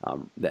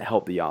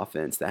helped the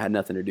offense that had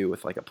nothing to do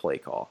with like a play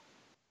call.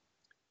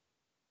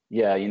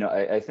 Yeah,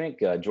 I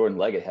think Jordan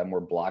Leggett had more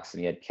blocks than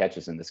he had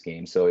catches in this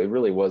game, so it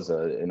really was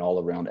an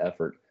all-around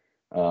effort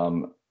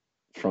um,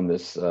 from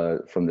this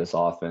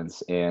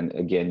offense. And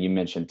again, you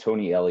mentioned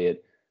Tony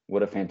Elliott.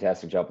 What a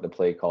fantastic job with the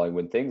play calling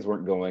when things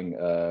weren't going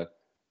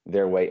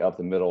their way up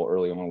the middle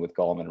early on with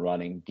Gallman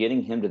running,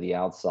 getting him to the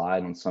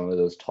outside on some of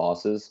those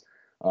tosses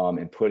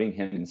and putting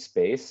him in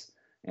space.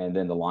 And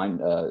then the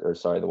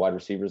wide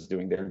receivers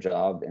doing their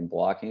job and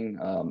blocking.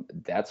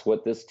 That's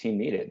what this team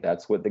needed.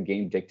 That's what the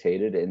game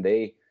dictated, and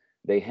they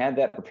had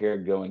that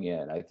prepared going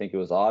in. I think it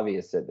was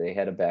obvious that they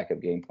had a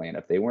backup game plan.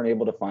 If they weren't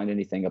able to find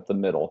anything up the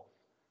middle,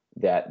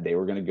 that they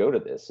were going to go to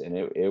this, and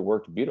it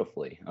worked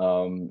beautifully.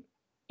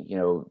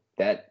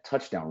 That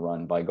touchdown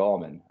run by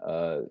Gallman,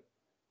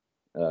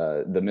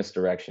 the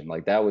misdirection,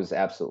 like that was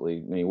absolutely,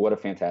 I mean, what a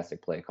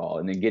fantastic play call.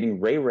 And then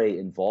getting Ray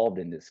involved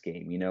in this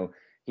game,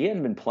 he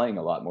hadn't been playing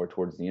a lot more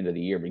towards the end of the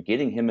year, but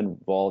getting him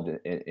involved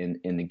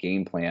in the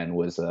game plan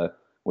was a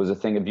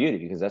thing of beauty,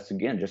 because that's,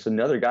 again, just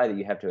another guy that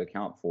you have to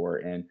account for.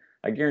 And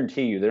I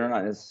guarantee you, they're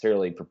not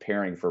necessarily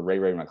preparing for Ray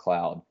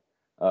McCloud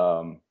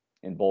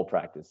in bowl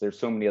practice. There's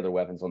so many other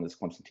weapons on this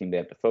Clemson team they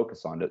have to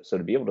focus on. So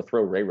to be able to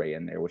throw Ray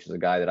in there, which is a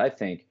guy that I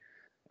think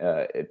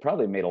it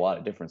probably made a lot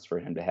of difference for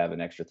him to have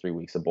an extra 3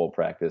 weeks of bowl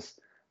practice.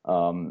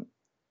 Again,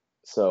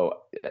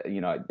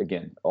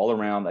 all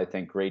around, I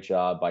think great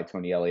job by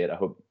Tony Elliott. I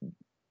hope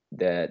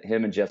that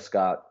him and Jeff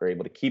Scott are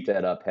able to keep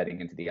that up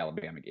heading into the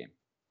Alabama game.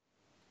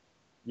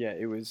 Yeah,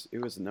 it was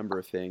a number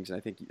of things, and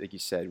I think, like you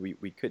said,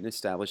 we couldn't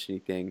establish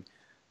anything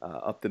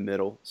up the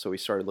middle, so we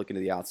started looking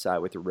to the outside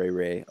with the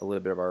Ray, a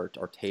little bit of our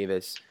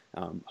Artavis,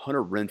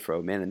 Hunter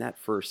Renfrow, man, in that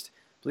first,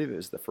 I believe it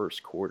was the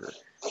first quarter,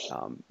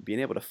 being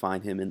able to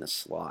find him in the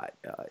slot,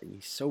 and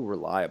he's so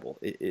reliable.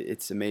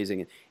 It's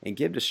amazing, and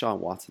give Deshaun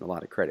Watson a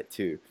lot of credit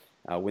too.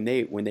 When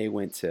they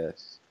went to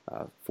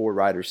 4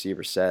 wide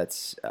receiver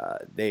sets,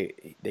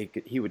 he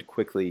could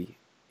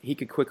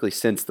quickly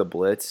sense the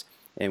blitz.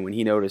 And when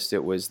he noticed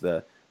it was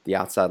the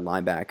outside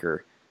linebacker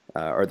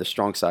or the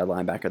strong side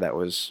linebacker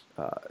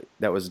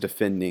that was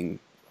defending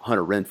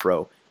Hunter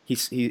Renfrow,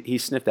 he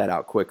sniffed that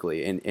out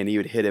quickly, and he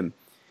would hit him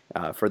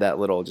for that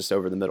little just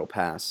over the middle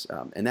pass.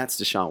 And that's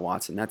Deshaun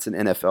Watson. That's an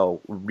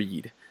NFL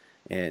read,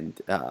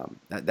 and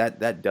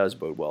that does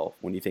bode well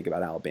when you think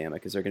about Alabama,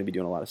 because they're going to be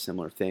doing a lot of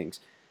similar things.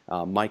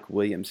 Mike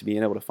Williams,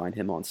 being able to find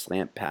him on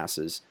slant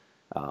passes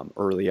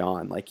early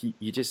on, like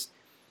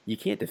you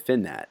can't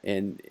defend that.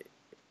 And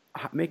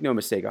make no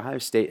mistake, Ohio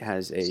State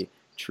has a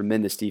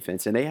tremendous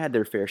defense, and they had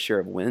their fair share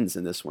of wins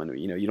in this one.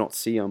 You don't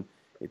see them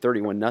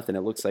 31-0.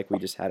 It looks like we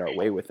just had our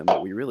way with them,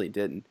 but we really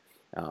didn't.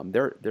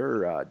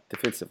 Their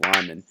defensive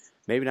linemen,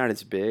 maybe not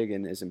as big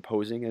and as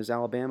imposing as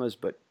Alabama's,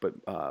 but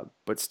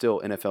still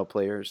NFL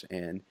players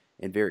and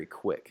very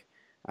quick.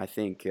 I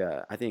think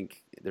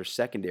their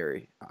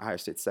secondary, Ohio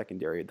State's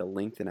secondary, the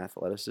length and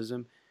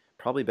athleticism,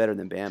 probably better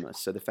than Bama's.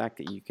 So the fact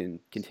that you can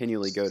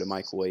continually go to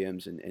Mike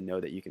Williams and know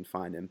that you can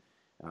find him,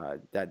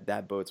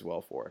 that bodes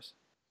well for us.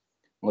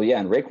 Well,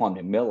 yeah, and Raekwon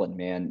McMillan,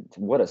 man,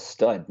 what a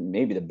stud.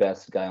 Maybe the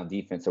best guy on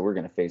defense that we're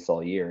going to face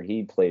all year.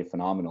 He played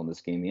phenomenal in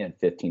this game. He had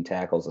 15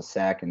 tackles, a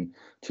sack, and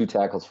 2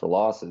 tackles for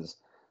losses.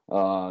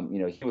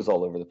 He was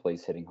all over the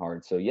place hitting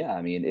hard. So, yeah,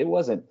 I mean,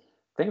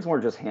 things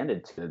weren't just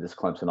handed to this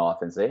Clemson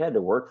offense. They had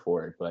to work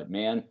for it. But,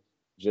 man,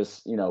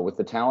 just, with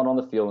the talent on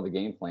the field and the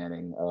game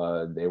planning,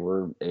 they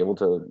were able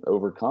to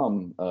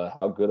overcome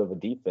how good of a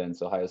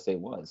defense Ohio State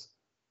was.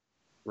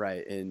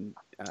 Right, and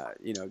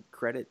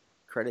credit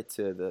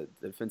to the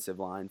defensive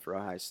line for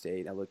Ohio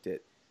State. I looked at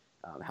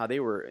how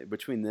they were,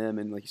 between them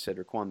and, like you said,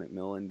 Raekwon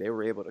McMillan, they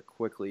were able to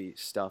quickly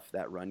stuff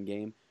that run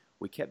game.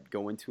 We kept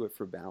going to it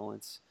for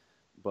balance,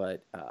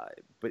 but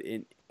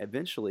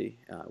eventually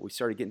we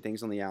started getting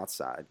things on the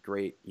outside.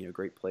 Great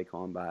play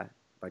calling by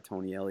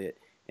Tony Elliott,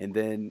 and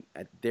then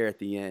at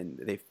the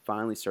end, they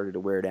finally started to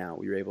wear down.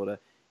 We were able to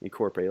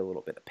incorporate a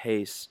little bit of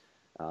pace.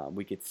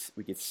 We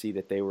could see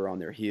that they were on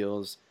their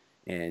heels.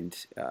 And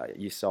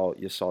you saw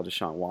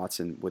Deshaun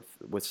Watson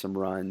with some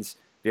runs,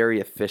 very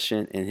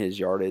efficient in his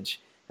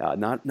yardage,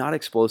 not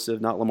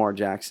explosive, not Lamar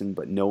Jackson,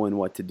 but knowing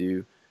what to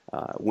do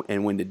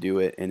and when to do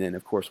it. And then,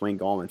 of course, Wayne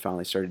Gallman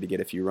finally started to get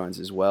a few runs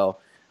as well.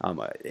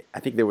 I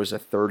think there was a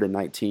 3rd and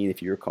 19,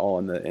 if you recall,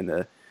 in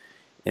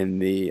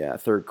the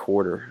third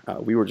quarter.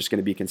 We were just going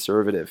to be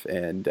conservative,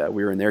 and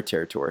we were in their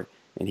territory.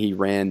 And he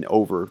ran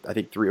over, I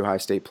think, 3 Ohio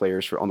State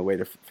players on the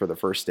way for the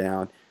first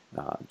down.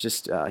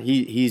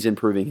 He's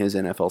improving his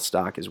NFL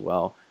stock as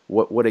well.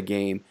 What a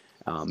game.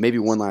 Maybe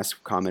one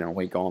last comment on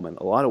Wayne Gallman.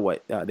 A lot of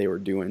what they were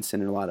doing,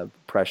 sending a lot of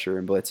pressure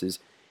and blitzes,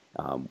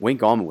 Wayne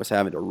Gallman was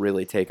having to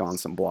really take on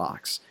some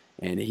blocks,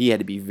 and he had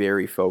to be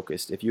very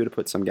focused. If you would have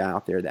put some guy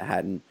out there that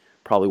hadn't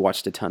probably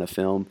watched a ton of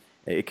film,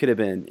 it could have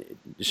been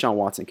Deshaun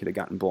Watson could have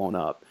gotten blown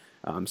up.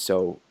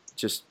 So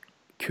just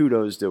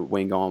kudos to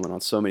Wayne Gallman on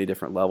so many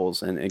different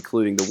levels, and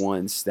including the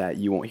ones that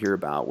you won't hear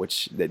about,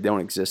 that don't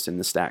exist in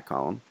the stat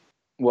column.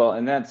 Well,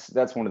 and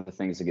that's one of the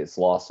things that gets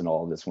lost in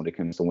all of this when it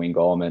comes to Wayne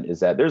Gallman, is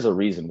that there's a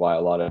reason why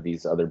a lot of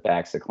these other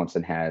backs that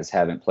Clemson has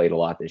haven't played a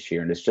lot this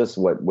year, and it's just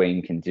what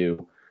Wayne can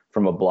do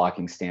from a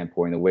blocking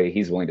standpoint, the way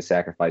he's willing to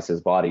sacrifice his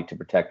body to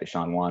protect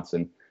Deshaun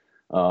Watson.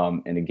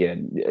 And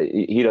again,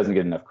 he doesn't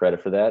get enough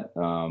credit for that,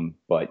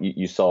 but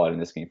you saw it in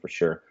this game for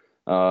sure.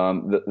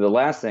 The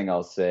last thing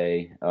I'll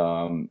say,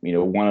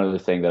 one other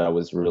thing that I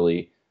was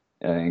really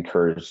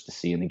encouraged to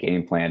see in the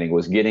game planning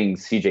was getting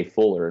C.J.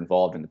 Fuller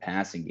involved in the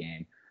passing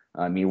game.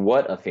 I mean,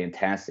 what a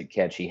fantastic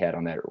catch he had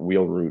on that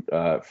wheel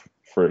route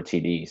for a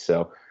TD.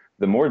 So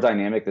the more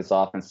dynamic this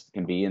offense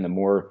can be and the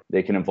more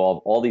they can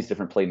involve all these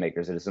different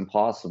playmakers, it is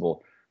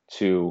impossible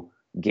to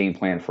game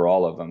plan for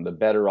all of them, the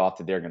better off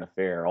that they're going to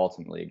fare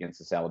ultimately against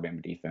this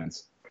Alabama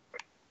defense.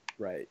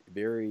 Right.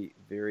 Very,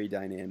 very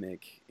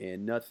dynamic,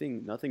 and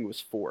nothing was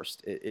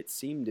forced. It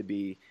seemed to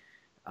be,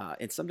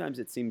 and sometimes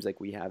it seems like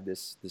we have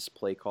this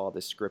play call,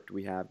 this script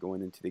we have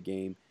going into the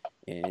game,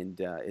 and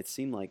it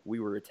seemed like we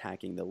were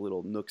attacking the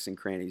little nooks and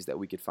crannies that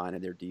we could find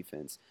in their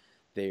defense.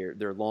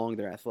 They're long,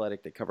 they're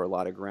athletic, they cover a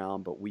lot of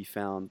ground, but we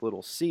found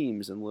little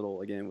seams and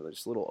little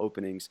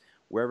openings.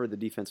 Wherever the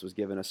defense was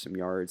giving us some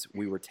yards,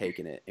 we were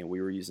taking it, and we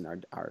were using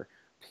our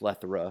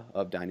plethora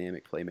of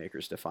dynamic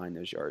playmakers to find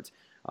those yards.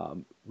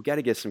 We got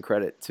to give some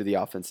credit to the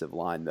offensive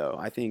line, though.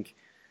 I think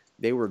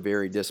they were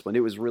very disciplined.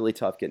 It was really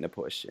tough getting a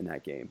push in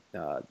that game.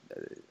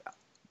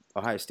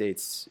 Ohio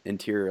State's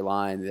interior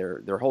line,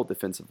 their whole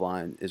defensive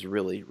line is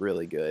really,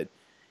 really good.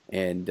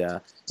 And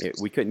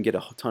we couldn't get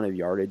a ton of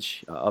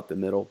yardage up the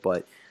middle,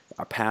 but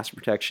our pass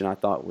protection, I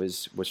thought,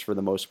 was for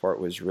the most part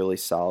was really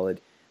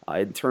solid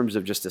in terms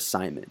of just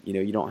assignment.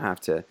 You don't have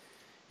to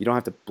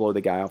blow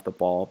the guy off the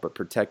ball, but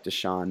protect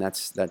Deshaun.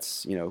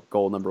 That's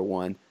goal number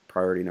one,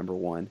 priority number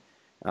one.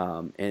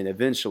 And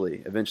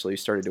eventually you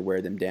started to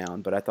wear them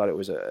down. But I thought it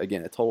was a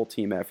total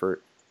team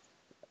effort.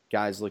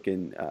 Guys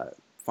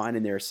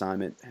finding their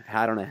assignment,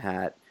 hat on a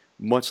hat,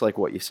 much like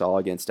what you saw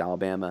against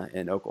Alabama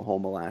and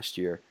Oklahoma last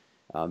year.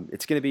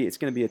 It's gonna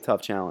be a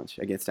tough challenge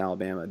against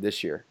Alabama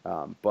this year.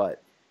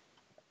 But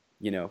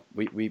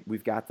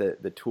we've got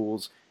the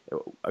tools.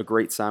 A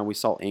great sign. We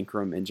saw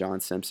Ingram and John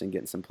Simpson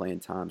getting some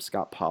playing time.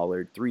 Scott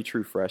Pollard, 3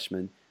 true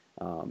freshmen,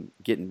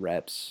 getting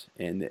reps,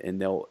 and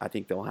I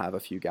think they'll have a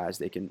few guys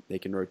they can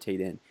rotate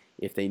in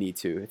if they need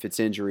to. If it's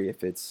injury,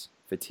 if it's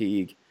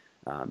fatigue,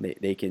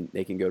 they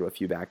can go to a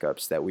few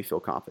backups that we feel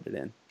confident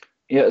in.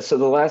 Yeah, so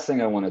the last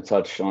thing I want to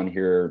touch on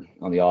here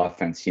on the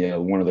offense,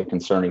 one of the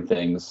concerning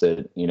things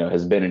that,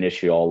 has been an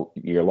issue all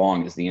year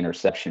long is the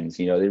interceptions.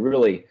 They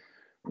really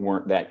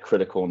weren't that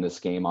critical in this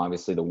game.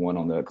 Obviously, the one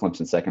on the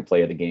Clemson second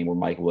play of the game where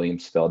Mike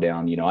Williams fell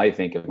down, I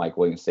think if Mike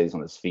Williams stays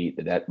on his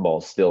feet, that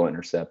ball's still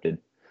intercepted.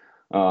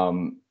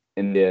 And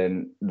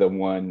then the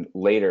one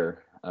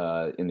later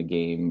in the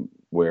game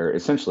where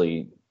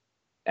essentially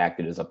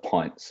acted as a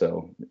punt.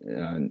 So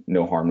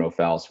no harm, no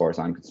foul as far as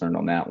I'm concerned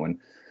on that one.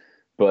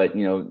 But,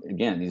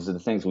 again, these are the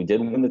things we did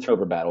win the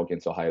turnover battle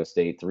against Ohio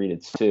State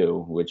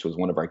 3-2, which was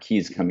one of our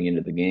keys coming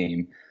into the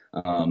game.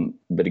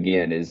 But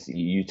again, is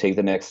you take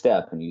the next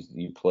step and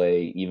you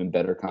play even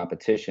better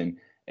competition.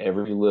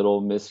 Every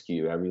little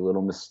miscue, every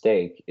little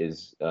mistake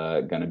is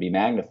going to be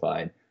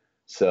magnified.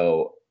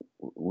 So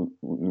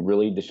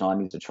Deshaun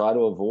needs to try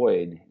to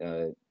avoid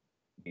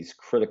these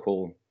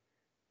critical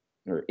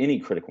or any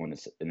critical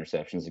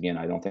interceptions. Again,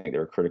 I don't think they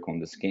were critical in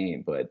this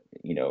game, but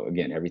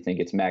again, everything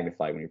gets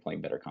magnified when you're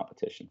playing better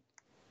competition.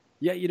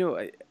 Yeah,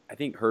 I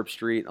think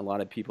Herbstreit, a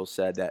lot of people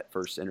said that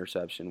first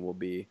interception will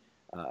be,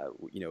 it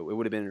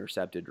would have been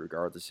intercepted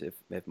regardless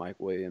if Mike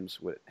Williams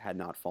had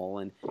not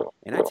fallen.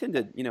 And I tend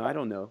to, I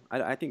don't know.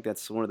 I think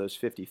that's one of those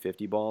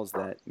 50-50 balls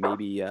that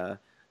maybe the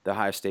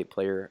Ohio State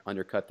player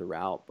undercut the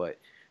route, but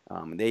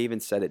they even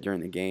said it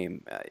during the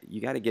game. You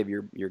got to give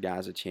your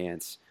guys a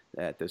chance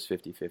at those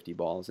 50-50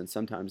 balls, and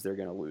sometimes they're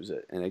going to lose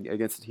it. And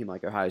against a team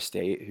like Ohio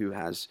State, who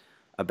has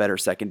a better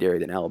secondary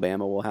than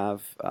Alabama will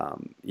have,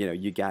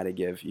 you got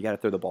to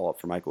throw the ball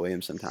up for Mike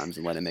Williams sometimes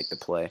and let him make the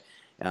play.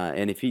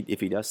 And if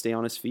he does stay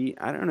on his feet,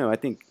 I don't know. I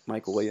think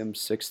Michael Williams,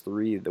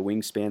 6'3", the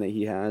wingspan that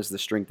he has, the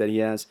strength that he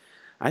has,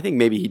 I think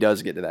maybe he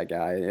does get to that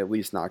guy and at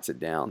least knocks it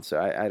down.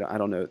 So I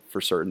don't know for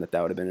certain that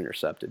would have been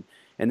intercepted.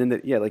 And then,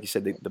 like you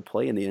said, the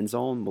play in the end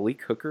zone,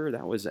 Malik Hooker,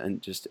 that was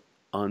just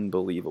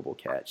unbelievable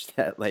catch.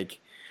 That,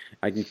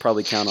 I can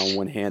probably count on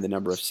one hand the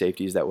number of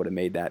safeties that would have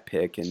made that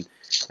pick. And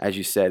as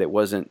you said, it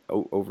wasn't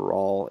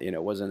overall,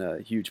 it wasn't a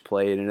huge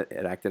play, and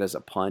it acted as a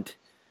punt.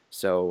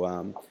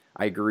 So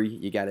I agree,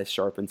 you got to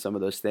sharpen some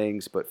of those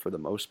things. But for the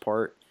most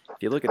part, if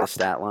you look at the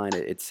stat line,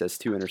 it says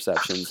 2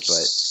 interceptions.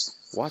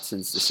 But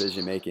Watson's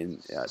decision making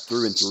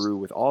through and through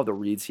with all the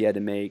reads he had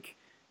to make,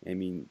 I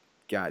mean,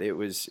 God, it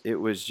was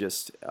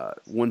just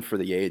one for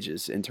the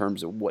ages in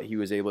terms of what he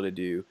was able to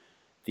do.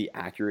 The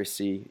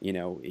accuracy,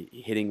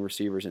 hitting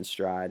receivers in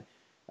stride,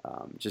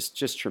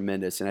 just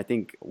tremendous. And I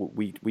think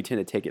we tend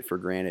to take it for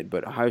granted,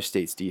 but Ohio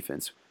State's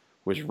defense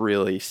was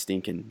really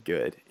stinking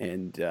good,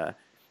 and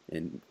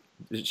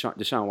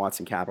Deshaun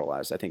Watson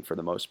capitalized, I think, for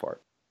the most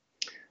part.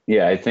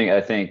 Yeah, I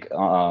think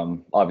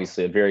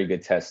obviously a very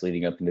good test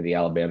leading up into the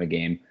Alabama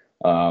game.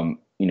 I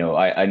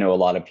know a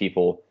lot of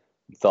people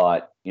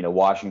thought,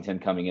 Washington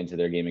coming into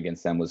their game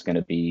against them was going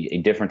to be a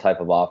different type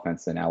of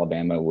offense than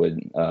Alabama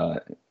would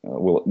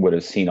would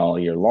have seen all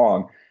year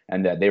long,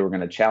 and that they were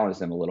going to challenge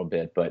them a little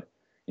bit. But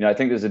I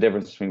think there's a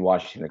difference between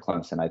Washington and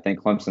Clemson. I think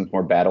Clemson's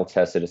more battle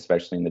tested,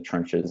 especially in the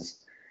trenches,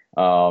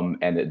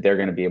 and that they're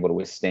going to be able to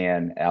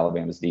withstand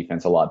Alabama's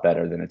defense a lot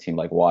better than a team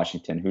like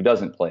Washington, who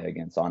doesn't play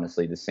against,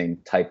 honestly, the same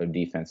type of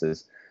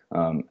defenses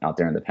out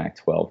there in the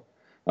Pac-12.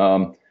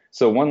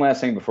 So one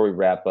last thing before we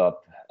wrap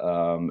up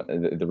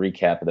the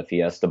recap of the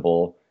Fiesta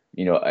Bowl.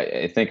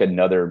 I think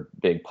another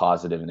big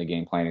positive in the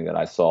game planning that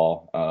I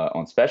saw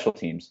on special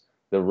teams,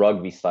 the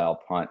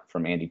rugby-style punt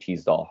from Andy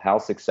Teasdall. How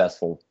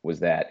successful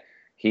was that?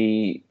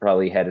 He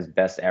probably had his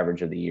best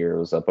average of the year. It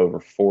was up over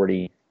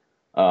 40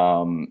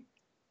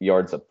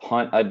 yards a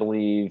punt, I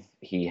believe.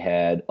 He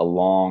had a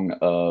long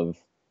of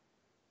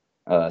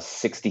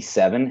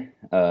 67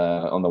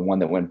 on the one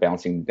that went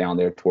bouncing down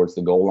there towards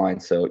the goal line.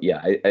 So,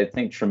 yeah, I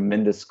think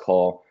tremendous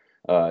call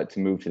to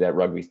move to that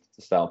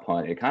rugby-style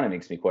punt. It kind of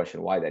makes me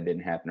question why that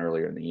didn't happen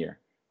earlier in the year.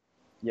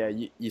 Yeah,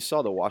 you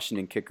saw the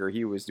Washington kicker.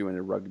 He was doing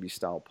a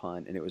rugby-style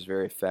punt, and it was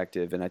very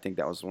effective. And I think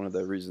that was one of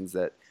the reasons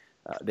that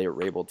they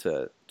were able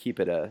to keep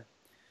it a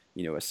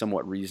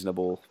somewhat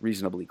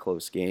reasonably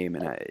close game.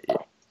 And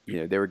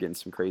they were getting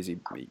some crazy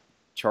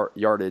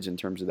yardage in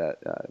terms of that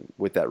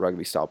with that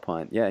rugby-style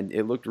punt. Yeah, and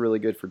it looked really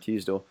good for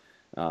Teasdale.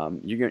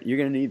 You're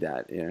gonna need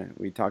that.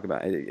 We talk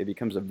about it. It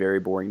becomes a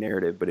very boring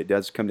narrative, but it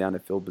does come down to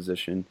field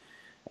position.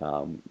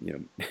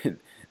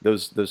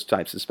 Those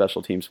types of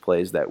special teams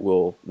plays that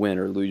will win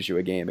or lose you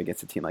a game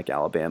against a team like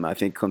Alabama. I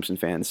think Clemson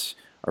fans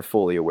are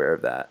fully aware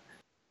of that.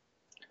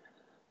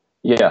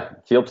 Yeah,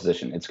 field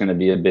position. It's going to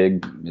be a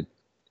big,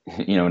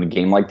 in a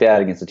game like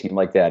that against a team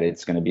like that,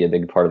 it's going to be a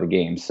big part of the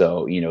game.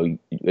 So,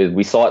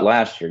 we saw it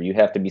last year. You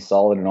have to be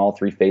solid in all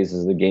three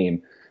phases of the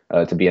game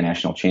to be a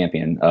national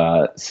champion.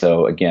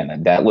 So,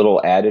 again, that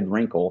little added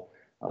wrinkle,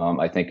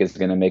 I think, is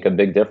going to make a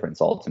big difference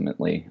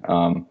ultimately.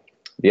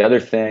 The other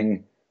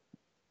thing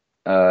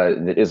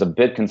that is a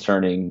bit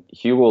concerning,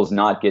 Huell's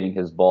not getting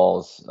his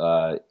balls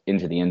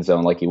into the end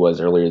zone like he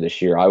was earlier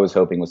this year. I was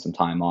hoping with some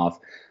time off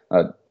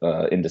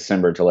in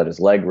December to let his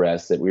leg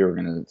rest that we were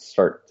going to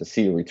start to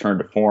see a return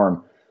to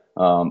form.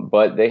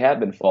 But they have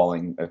been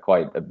falling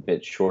quite a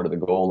bit short of the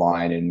goal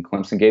line, and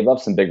Clemson gave up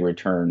some bigger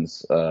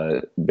returns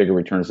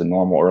than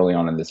normal early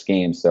on in this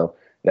game. So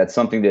that's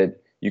something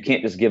that you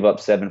can't just give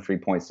up 7 free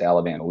points to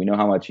Alabama. We know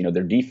how much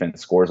their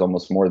defense scores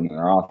almost more than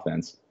their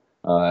offense.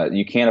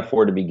 You can't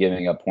afford to be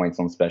giving up points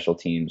on special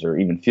teams or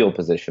even field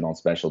position on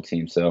special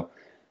teams. So,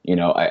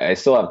 I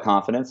still have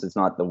confidence. It's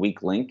not the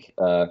weak link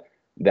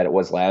that it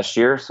was last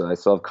year. So I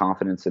still have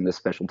confidence in the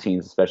special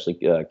teams, especially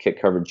kick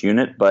coverage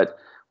unit. But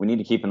we need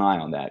to keep an eye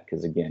on that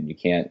because, again, you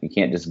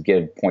can't just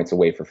give points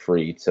away for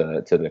free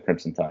to the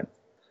Crimson Tide.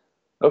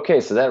 Okay,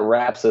 so that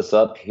wraps us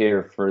up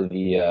here for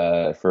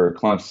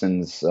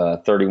Clemson's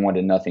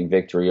 31-0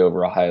 victory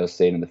over Ohio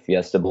State in the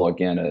Fiesta Bowl.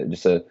 Again,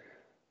 just a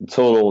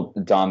total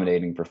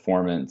dominating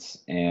performance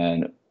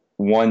and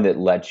one that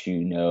lets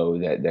you know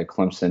that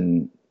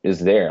Clemson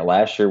is there.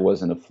 Last year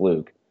wasn't a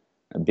fluke.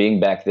 Being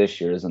back this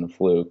year isn't a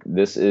fluke.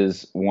 This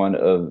is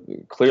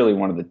clearly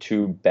one of the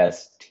two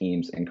best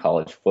teams in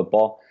college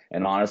football.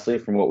 And honestly,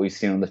 from what we've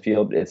seen on the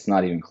field, it's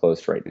not even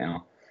close right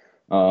now.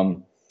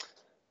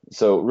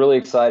 So really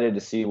excited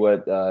to see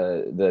what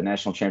the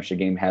national championship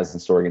game has in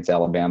store against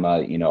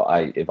Alabama.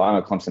 If I'm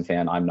a Clemson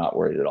fan, I'm not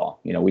worried at all.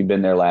 We've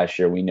been there last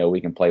year. We know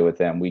we can play with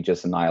them. We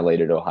just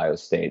annihilated Ohio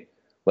State.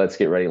 Let's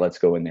get ready. Let's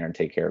go in there and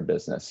take care of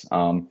business.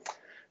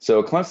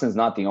 So Clemson's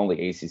not the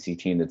only ACC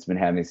team that's been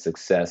having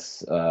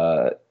success,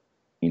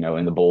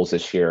 in the bowls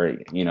this year.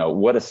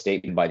 What a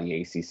statement by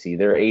the ACC.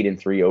 They're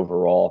 8-3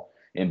 overall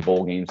in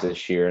bowl games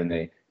this year, and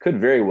they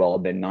could very well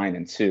have been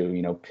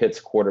 9-2. Pitt's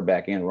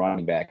quarterback and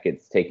running back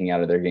it's taking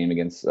out of their game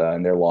against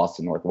and their loss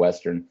to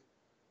Northwestern.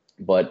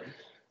 But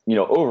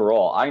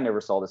overall, I never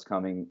saw this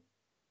coming.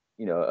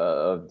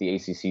 Of the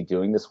ACC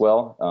doing this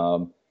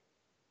well.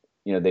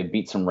 They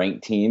beat some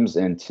ranked teams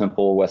in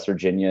Temple, West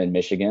Virginia, and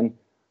Michigan.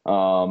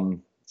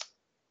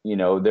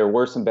 There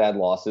were some bad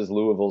losses.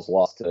 Louisville's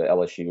loss to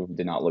LSU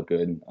did not look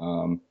good.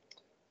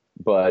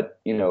 But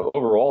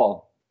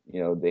overall,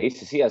 the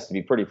ACC has to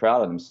be pretty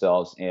proud of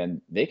themselves, and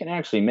they can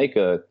actually make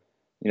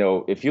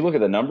if you look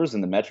at the numbers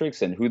and the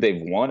metrics and who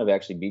they've won of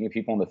actually beating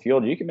people on the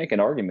field, you can make an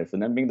argument for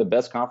them being the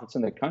best conference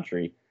in the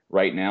country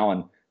right now.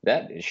 And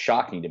that is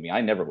shocking to me.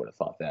 I never would have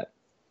thought that.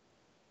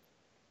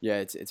 Yeah,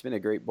 it's been a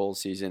great bowl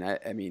season.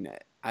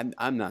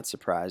 I'm not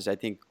surprised. I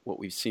think what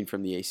we've seen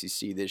from the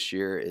ACC this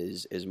year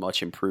is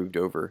much improved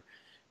over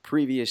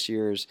previous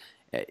years.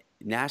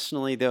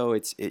 Nationally, though,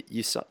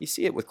 you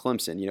see it with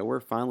Clemson. We're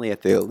finally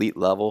at the elite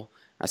level.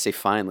 I say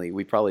finally.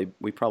 We've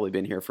probably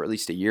been here for at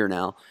least a year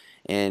now,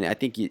 and I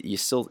think it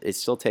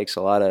still takes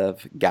a lot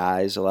of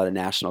guys, a lot of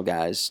national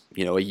guys.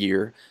 A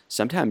year,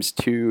 sometimes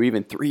 2,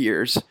 even 3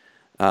 years,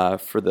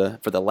 for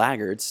the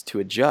laggards to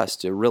adjust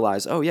to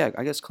realize, oh yeah,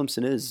 I guess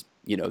Clemson is.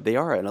 They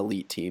are an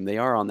elite team. They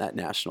are on that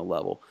national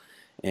level.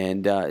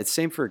 And it's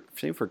same for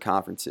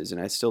conferences.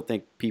 And I still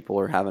think people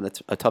are having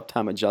a tough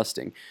time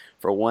adjusting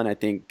for one, I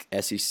think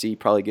SEC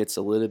probably gets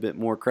a little bit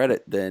more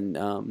credit than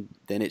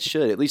it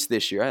should, at least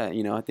this year.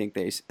 I think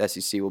the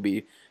SEC will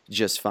be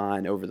just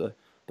fine over the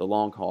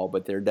long haul,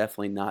 but they're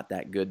definitely not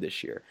that good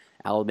this year.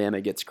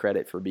 Alabama gets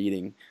credit for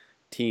beating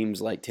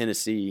teams like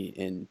Tennessee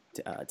and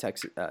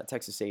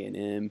Texas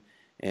A&M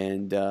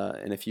and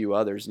a few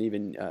others, and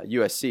even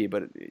USC.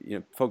 But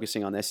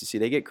focusing on the SEC,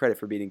 they get credit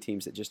for beating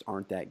teams that just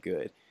aren't that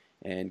good.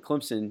 And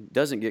Clemson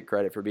doesn't get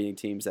credit for beating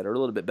teams that are a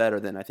little bit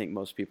better than I think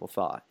most people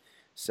thought.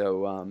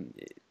 So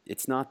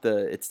it's not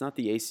the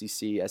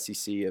ACC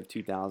SEC of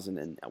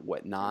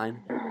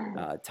 2009.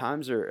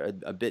 Times are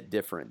a bit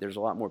different. There's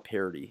a lot more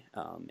parity,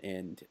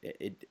 and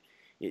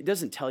it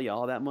doesn't tell you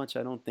all that much,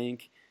 I don't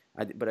think.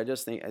 But I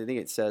think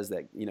it says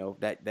that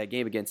that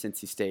game against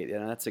NC State,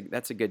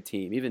 that's a good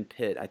team. Even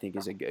Pitt, I think,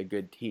 is a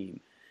good team,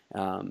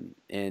 and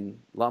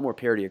a lot more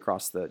parity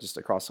across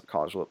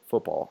college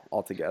football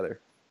altogether.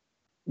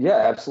 Yeah,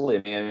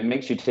 absolutely. I mean, it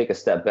makes you take a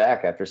step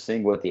back after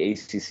seeing what the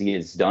ACC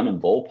has done in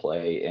bowl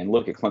play and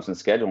look at Clemson's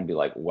schedule and be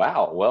like,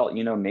 wow, well,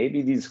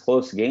 maybe these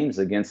close games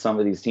against some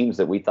of these teams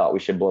that we thought we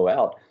should blow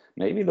out,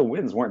 maybe the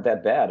wins weren't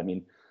that bad. I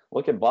mean,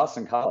 look at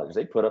Boston College.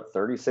 They put up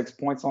 36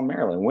 points on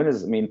Maryland. I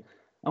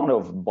don't know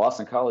if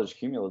Boston College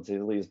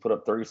cumulatively has put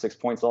up 36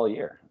 points all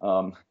year.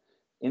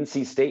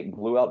 NC State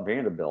blew out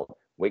Vanderbilt.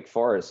 Wake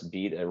Forest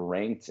beat a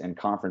ranked and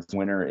conference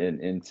winner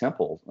in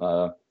Temple.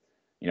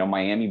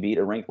 Miami beat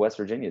a ranked West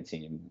Virginia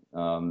team.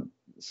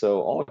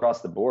 So all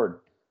across the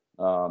board,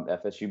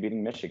 FSU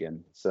beating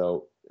Michigan.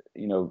 So,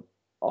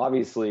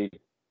 obviously,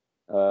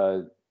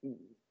 you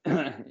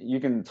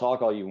can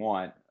talk all you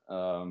want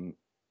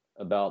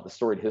about the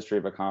storied history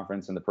of a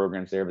conference and the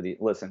programs there. But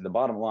the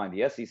bottom line,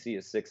 the SEC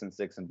is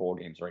 6-6 in bowl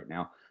games right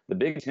now. The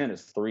Big Ten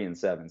is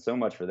 3-7. So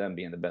much for them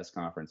being the best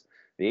conference.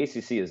 The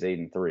ACC is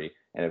 8-3.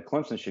 And if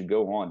Clemson should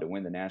go on to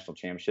win the national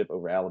championship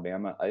over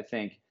Alabama, I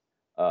think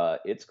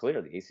it's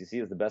clear the ACC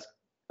is the best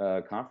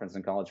conference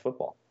in college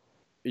football.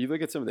 You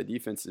look at some of the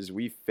defenses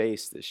we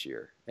faced this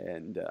year,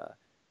 and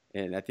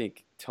I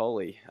think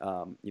Tully,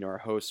 our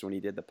host, when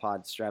he did the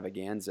pod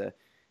Stravaganza,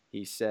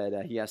 he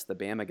said he asked the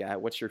Bama guy,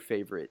 "What's your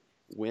favorite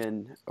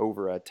win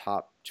over a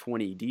top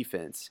 20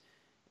 defense?"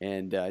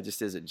 And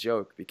just as a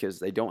joke, because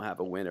they don't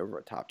have a win over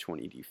a top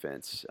 20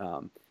 defense.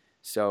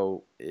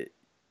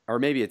 Or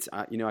maybe it's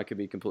I could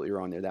be completely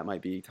wrong there. That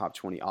might be top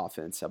 20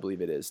 offense. I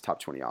believe it is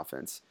top 20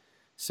 offense.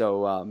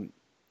 So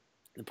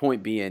the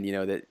point being,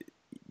 that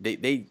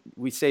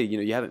we say,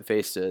 you haven't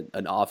faced an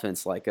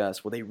offense like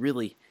us. Well, they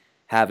really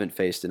haven't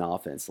faced an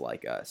offense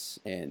like us,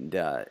 and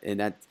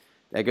that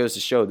goes to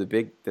show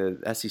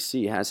the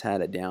SEC has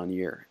had a down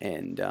year,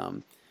 and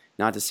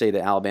not to say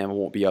that Alabama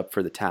won't be up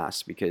for the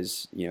task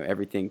because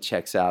everything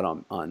checks out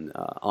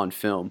on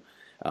film,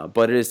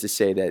 but it is to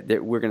say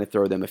that we're going to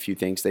throw them a few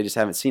things they just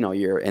haven't seen all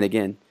year, and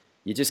again,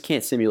 you just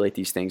can't simulate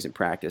these things in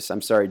practice.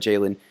 I'm sorry,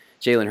 Jalen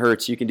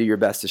Hurts, you can do your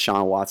best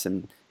Deshaun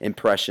Watson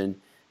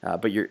impression,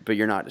 but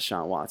you're not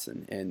Deshaun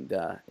Watson, and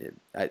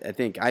I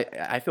think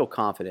I feel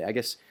confident. I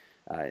guess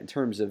in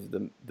terms of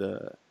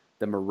the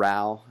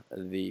morale,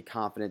 the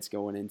confidence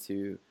going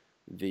into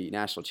the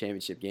national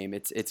championship game,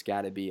 it's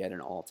got to be at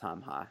an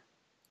all-time high.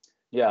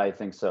 Yeah, I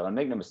think so. And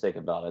make no mistake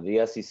about it,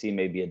 the SEC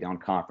may be a down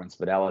conference,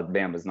 but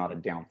Alabama is not a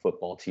down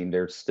football team.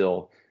 They're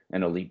still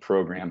an elite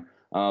program.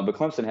 But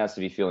Clemson has to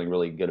be feeling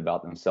really good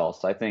about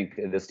themselves. I think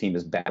this team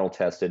is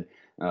battle-tested.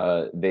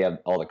 They have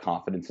all the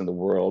confidence in the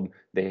world.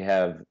 They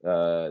have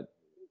the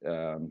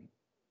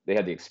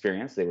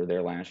experience. They were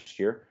there last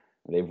year.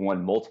 They've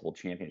won multiple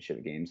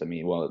championship games.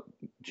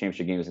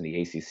 Championship games in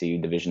the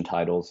ACC, division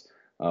titles,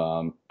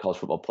 college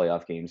football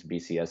playoff games,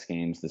 BCS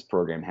games. This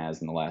program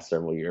has in the last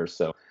several years.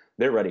 So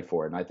they're ready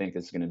for it. And I think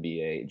it's going to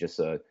be just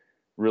a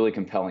really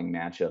compelling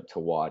matchup to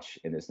watch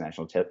in this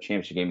national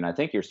championship game. And I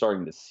think you're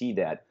starting to see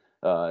that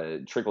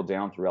trickle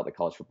down throughout the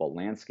college football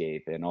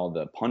landscape and all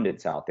the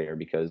pundits out there,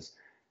 because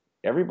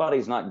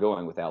everybody's not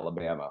going with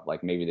Alabama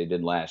like maybe they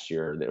did last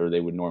year or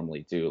they would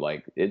normally do.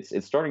 Like it's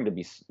starting to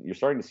be, you're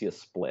starting to see a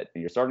split,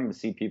 and you're starting to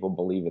see people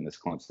believe in this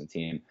Clemson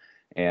team.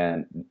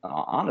 And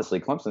honestly,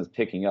 Clemson's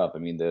picking up.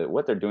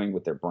 What they're doing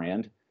with their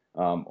brand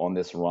on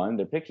this run,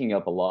 they're picking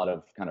up a lot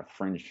of kind of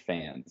fringe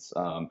fans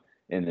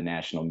in the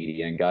national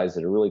media and guys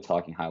that are really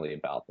talking highly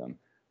about them.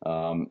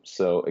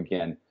 So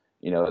again,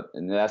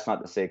 and that's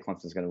not to say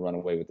Clemson's going to run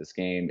away with this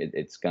game.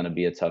 It's going to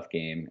be a tough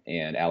game,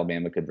 and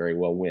Alabama could very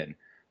well win.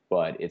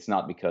 But it's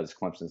not because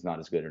Clemson's not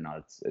as good or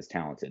not as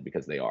talented,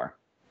 because they are.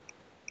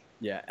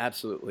 Yeah,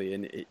 absolutely.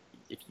 And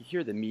if you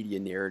hear the media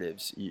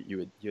narratives,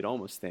 you'd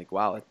almost think,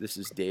 wow, this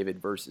is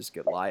David versus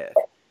Goliath.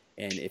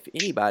 And if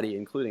anybody,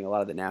 including a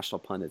lot of the national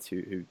pundits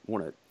who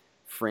want to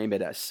frame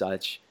it as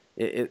such,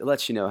 it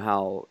lets you know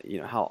how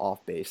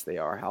off base they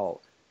are, how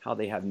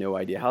they have no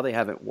idea, how they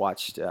haven't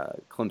watched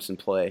Clemson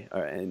play.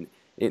 And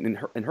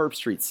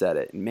Herbstreit said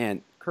it. And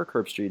man, Kirk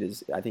Herbstreit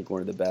is, I think,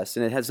 one of the best.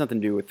 And it has nothing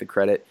to do with the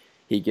credit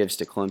he gives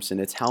to Clemson.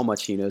 It's how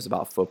much he knows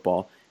about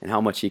football and how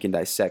much he can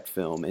dissect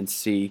film and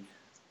see.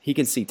 He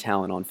can see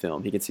talent on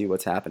film. He can see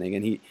what's happening.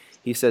 And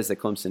he says that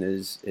Clemson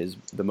is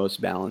the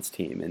most balanced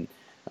team. And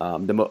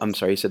I'm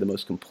sorry, he said the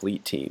most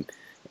complete team,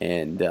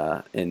 and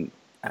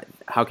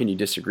how can you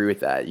disagree with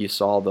that? You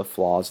saw the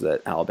flaws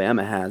that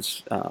Alabama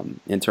has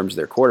in terms of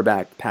their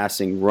quarterback,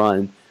 passing,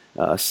 run,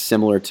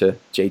 similar to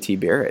J.T.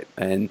 Barrett,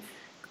 and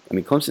I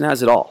mean Clemson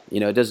has it all.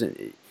 It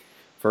doesn't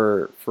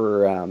for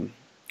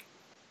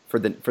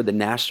the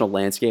national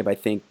landscape. I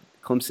think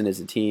Clemson is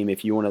a team.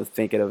 If you want to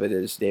think of it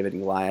as David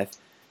and Goliath,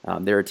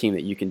 they're a team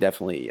that you can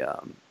definitely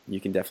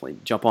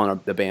jump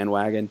on the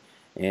bandwagon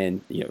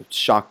and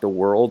shock the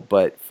world.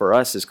 But for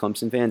us as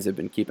Clemson fans, have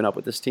been keeping up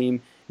with this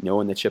team,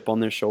 knowing the chip on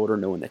their shoulder,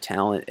 knowing the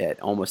talent at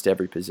almost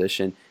every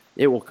position.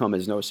 It will come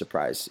as no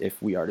surprise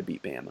if we are to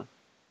beat Bama.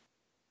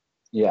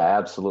 Yeah,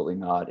 absolutely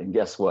not. And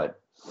guess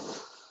what?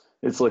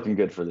 It's looking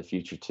good for the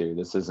future too.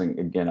 This isn't,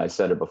 again, I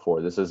said it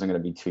before, this isn't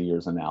going to be 2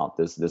 years and out.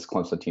 This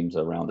Clemson team's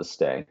around to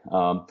stay.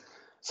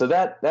 So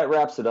that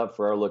wraps it up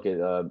for our look at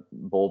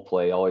bowl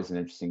play. Always an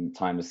interesting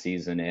time of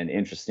season, and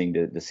interesting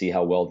to see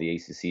how well the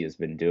ACC has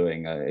been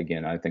doing.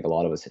 Again, I think a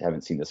lot of us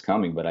haven't seen this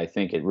coming, but I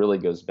think it really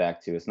goes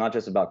back to, it's not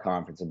just about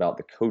conference, about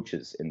the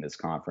coaches in this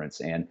conference.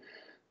 And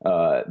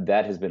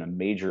that has been a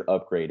major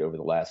upgrade over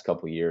the last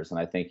couple of years. And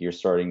I think you're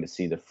starting to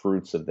see the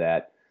fruits of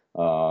that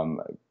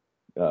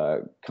come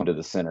to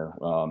the center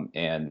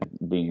and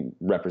being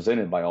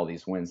represented by all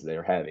these wins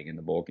they're having in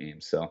the bowl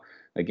games. So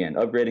again,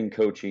 upgrading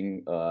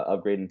coaching,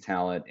 upgrading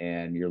talent,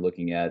 and you're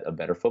looking at a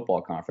better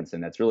football conference.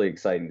 And that's really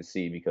exciting to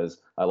see, because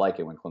I like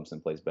it when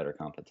Clemson plays better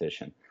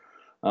competition.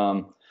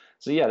 So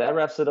yeah, that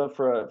wraps it up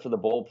for the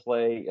bowl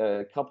play.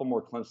 A couple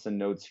more Clemson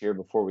notes here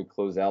before we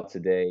close out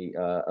today.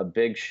 A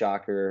big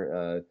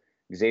shocker.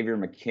 Xavier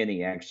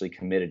McKinney actually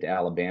committed to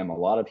Alabama. A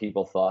lot of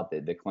people thought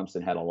that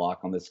Clemson had a lock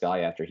on this guy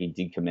after he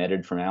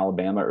decommitted from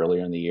Alabama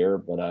earlier in the year.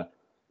 But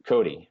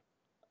Cody,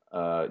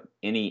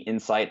 any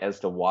insight as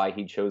to why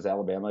he chose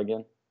Alabama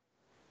again?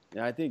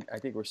 Yeah, I think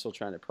we're still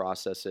trying to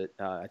process it.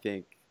 I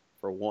think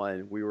for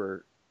one,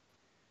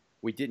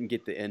 we didn't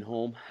get the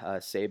in-home.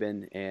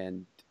 Saban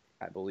and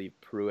I believe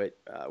Pruitt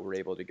were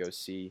able to go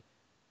see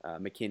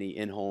McKinney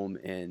in home,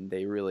 and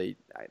they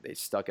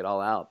stuck it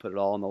all out, put it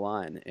all on the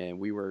line, and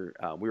we were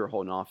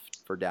holding off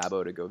for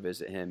Dabo to go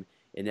visit him.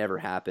 It never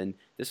happened.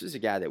 This was a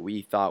guy that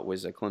we thought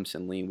was a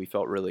Clemson lean. We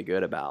felt really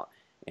good about,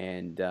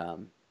 and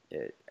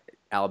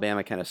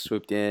Alabama kind of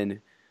swooped in,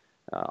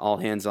 all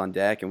hands on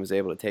deck, and was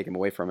able to take him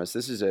away from us.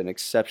 This is an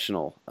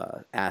exceptional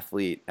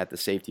athlete at the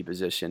safety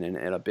position,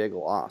 and a big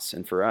loss.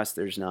 And for us,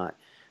 there's not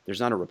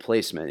a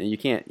replacement, and you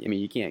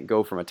can't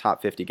go from a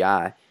top 50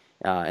 guy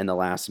in the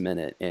last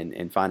minute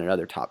and find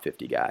another top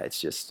 50 guy. It's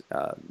just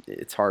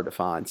it's hard to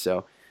find.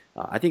 So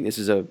I think it's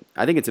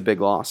a big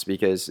loss,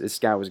 because this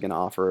guy was going to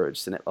offer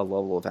just a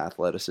level of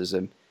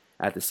athleticism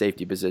at the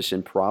safety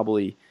position,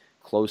 probably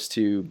close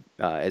to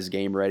as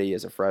game ready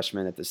as a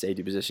freshman at the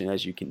safety position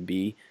as you can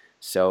be.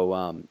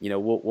 So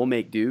we'll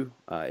make do.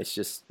 It's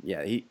just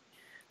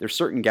there's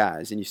certain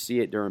guys, and you see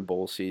it during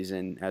bowl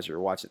season as you're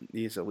watching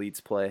these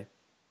elites play,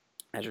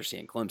 as you're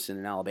seeing Clemson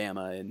and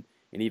Alabama and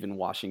even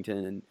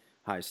Washington and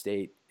Ohio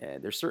State.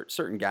 There's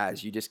certain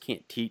guys you just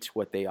can't teach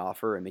what they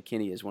offer, and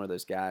McKinney is one of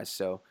those guys.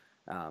 So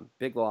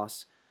big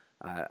loss.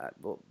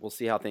 We'll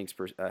see how things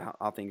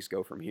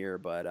go from here,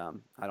 but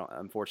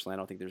unfortunately, I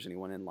don't think there's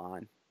anyone in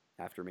line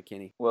after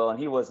McKinney. Well, and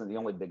he wasn't the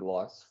only big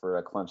loss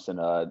for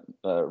Clemson.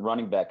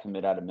 Running back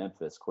commit out of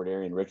Memphis,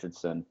 Cordarian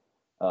Richardson,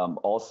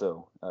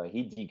 also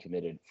he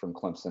decommitted from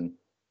Clemson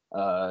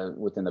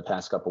within the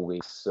past couple of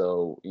weeks.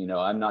 So,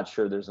 I'm not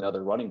sure there's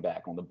another running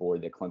back on the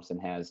board that Clemson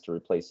has to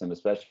replace him,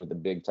 especially with the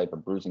big type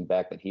of bruising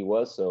back that he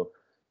was. So,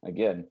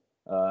 again,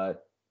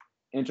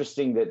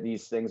 interesting that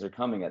these things are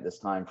coming at this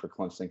time for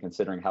Clemson,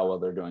 considering how well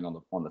they're doing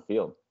on the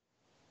field.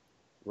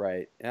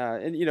 Right,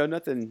 and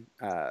nothing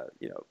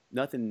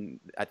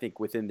I think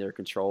within their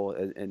control,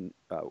 and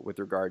with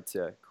regard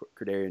to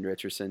Cordarian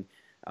Richardson.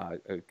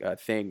 A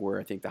thing where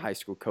I think the high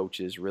school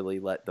coaches really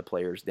let the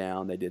players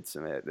down. They did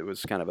it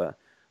was kind of a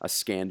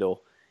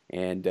scandal,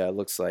 and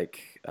looks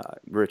like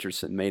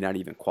Richardson may not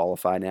even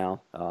qualify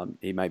now.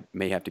 He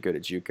may have to go to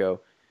JUCO.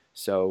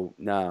 So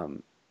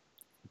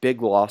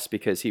big loss,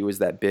 because he was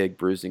that big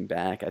bruising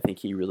back. I think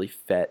he really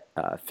fit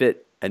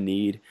a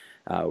need.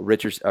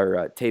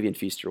 Tavian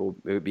Feaster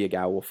would be a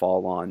guy we'll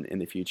fall on in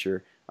the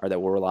future, or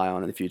that we'll rely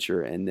on in the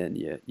future. And then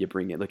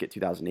you look at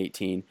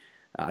 2018.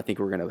 I think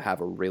we're going to have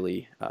a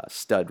really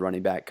stud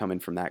running back coming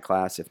from that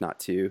class, if not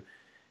two.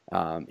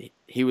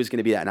 He was going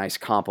to be that nice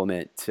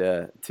complement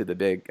to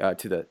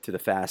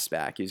the fast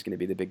back. He was going to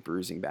be the big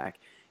bruising back,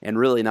 and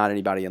really not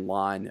anybody in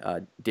line.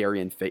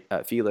 Darian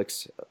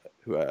Felix,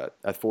 who a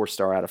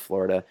 4-star out of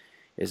Florida,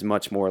 is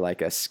much more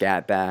like a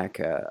scat back,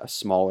 a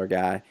smaller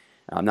guy.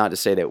 Not to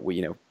say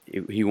that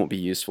he won't be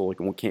useful,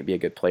 can't be a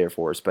good player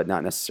for us, but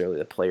not necessarily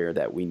the player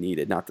that we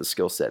needed, not the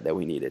skill set that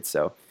we needed.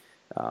 So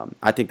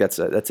I think that's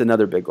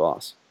another big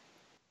loss.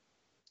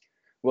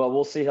 Well,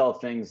 we'll see how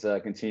things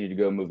continue to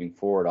go moving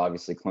forward.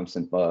 Obviously,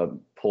 Clemson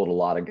pulled a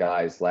lot of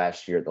guys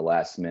last year at the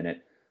last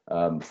minute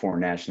before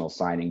National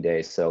Signing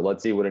Day. So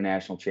let's see what a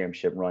national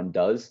championship run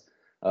does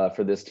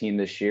for this team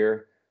this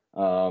year.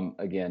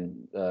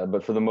 again.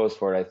 But for the most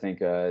part, I think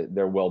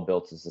they're well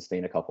built to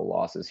sustain a couple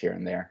losses here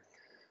and there.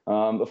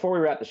 Before we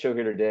wrap the show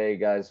here today,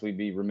 guys, we'd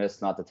be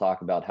remiss not to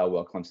talk about how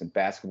well Clemson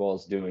basketball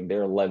is doing.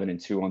 They're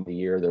 11-2 on the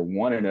year. They're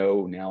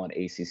 1-0 now in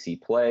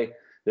ACC play.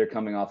 They're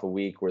coming off a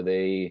week where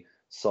they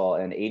saw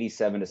an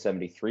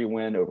 87-73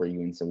 win over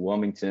UNC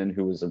Wilmington,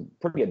 who was a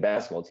pretty good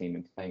basketball team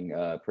and playing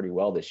pretty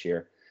well this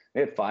year. They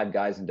had 5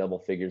 guys in double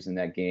figures in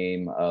that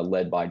game,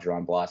 led by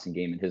John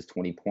Blossingame and his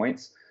 20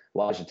 points.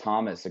 Elijah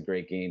Thomas, a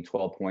great game,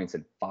 12 points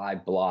and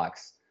 5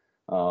 blocks.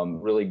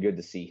 Really good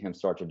to see him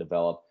start to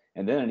develop.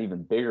 And then an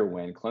even bigger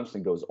win.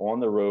 Clemson goes on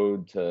the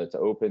road to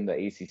open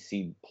the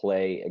ACC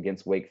play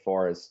against Wake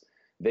Forest.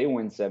 They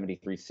win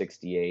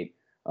 73-68.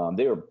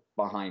 They were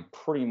behind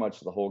pretty much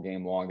the whole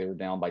game long. They were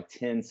down by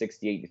 10,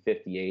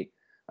 68-58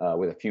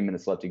 with a few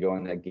minutes left to go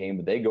in that game.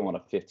 But they go on a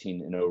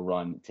 15-0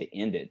 run to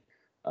end it.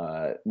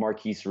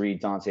 Marquise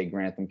Reed, Dante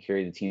Grantham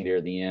carried the team there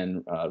at the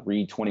end.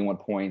 Reed, 21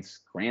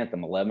 points.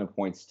 Grantham, 11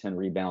 points, 10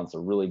 rebounds. A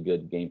really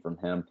good game from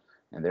him.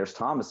 And there's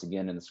Thomas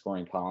again in the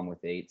scoring column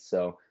with 8.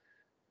 So,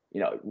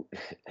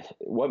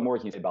 what more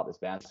can you say about this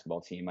basketball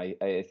team?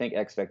 I think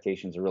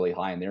expectations are really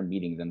high, and they're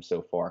meeting them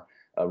so far.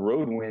 A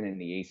road win in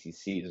the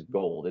ACC is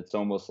gold. It's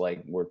almost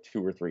like we're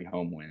 2 or 3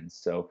 home wins.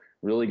 So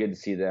really good to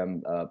see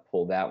them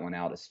pull that one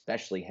out,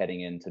 especially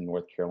heading into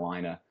North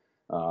Carolina,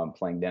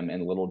 playing them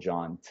in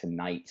Littlejohn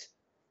tonight.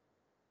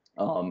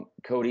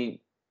 Cody,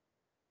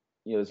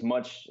 as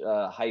much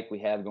hype we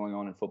have going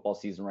on in football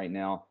season right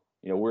now,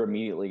 we're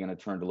immediately going to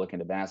turn to look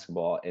into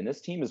basketball, and this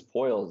team is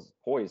poised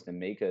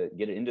to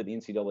get it into the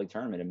NCAA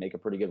tournament and make a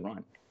pretty good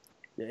run.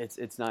 Yeah,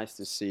 it's nice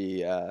to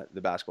see the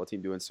basketball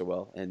team doing so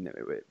well, and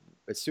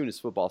as soon as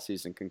football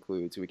season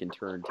concludes, we can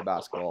turn to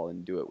basketball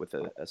and do it with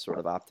a sort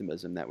of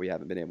optimism that we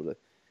haven't been able to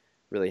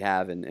really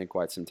have in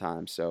quite some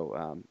time.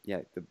 So,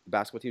 the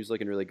basketball team is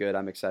looking really good.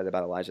 I'm excited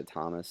about Elijah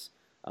Thomas.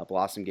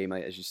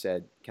 Blossingame, as you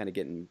said, kind of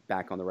getting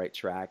back on the right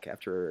track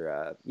after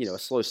a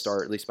slow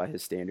start, at least by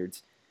his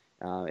standards.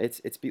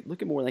 It's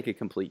looking more like a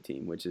complete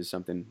team, which is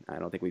something I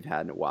don't think we've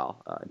had in a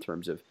while in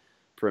terms of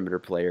perimeter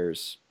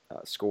players,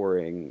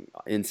 scoring,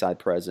 inside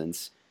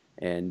presence,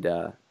 and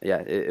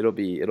it'll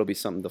be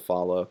something to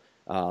follow.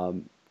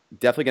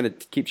 Definitely going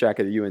to keep track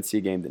of the UNC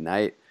game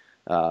tonight,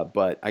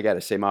 but I got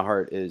to say my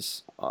heart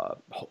is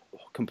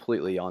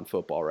completely on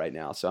football right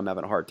now, so I'm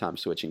having a hard time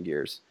switching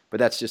gears. But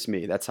that's just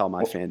me. That's how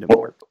my fandom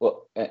works.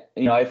 Well,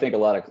 I think a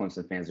lot of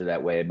Clemson fans are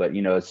that way. But,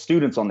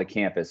 students on the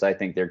campus, I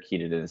think they're key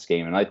to this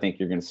game. And I think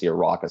you're going to see a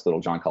raucous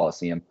Littlejohn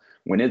Coliseum.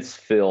 When it's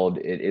filled,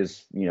 it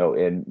is,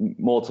 and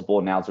multiple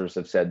announcers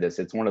have said this,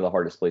 it's one of the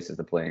hardest places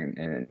to play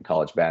in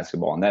college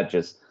basketball. And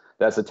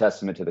that's a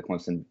testament to the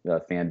Clemson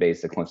fan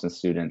base, the Clemson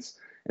students.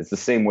 It's the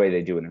same way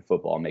they do it in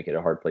football, make it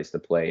a hard place to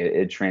play.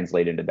 It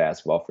translates into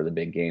basketball for the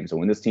big games. And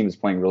when this team is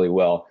playing really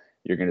well,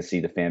 you're going to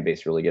see the fan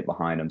base really get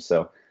behind them.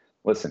 So,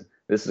 listen.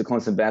 This is a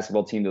Clemson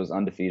basketball team that was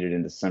undefeated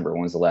in December.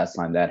 When was the last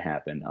time that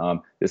happened?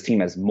 This team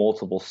has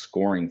multiple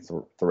scoring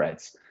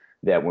threats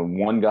that when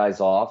one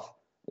guy's off,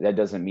 that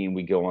doesn't mean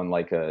we go on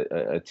like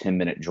a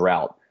 10-minute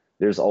drought.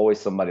 There's always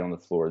somebody on the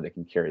floor that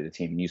can carry the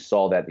team. And you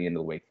saw that at the end of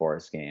the Wake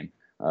Forest game.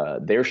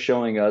 They're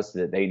showing us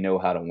that they know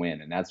how to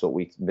win, and that's what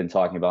we've been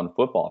talking about in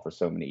football for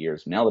so many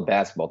years. Now the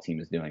basketball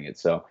team is doing it.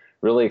 So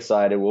really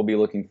excited. We'll be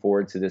looking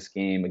forward to this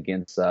game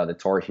against the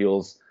Tar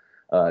Heels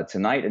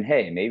tonight, and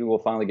hey, maybe we'll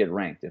finally get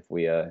ranked if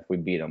we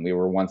beat them. We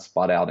were one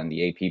spot out in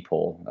the AP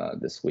poll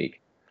this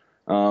week.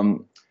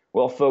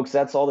 Well, folks,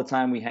 that's all the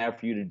time we have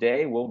for you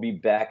today. We'll be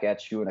back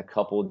at you in a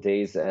couple of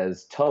days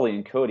as Tully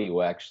and Cody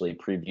will actually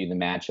preview the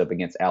matchup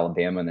against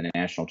Alabama in the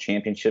national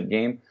championship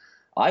game.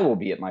 I will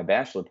be at my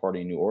bachelor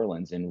party in New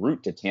Orleans en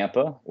route to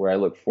Tampa, where I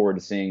look forward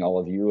to seeing all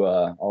of you,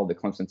 all of the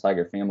Clemson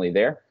Tiger family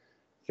there.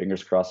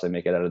 Fingers crossed I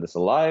make it out of this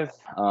alive.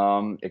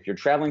 If you're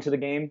traveling to the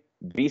game,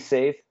 be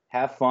safe.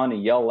 Have fun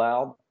and yell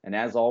loud. And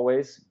as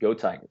always, go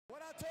Tigers.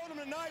 What I told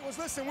them tonight was,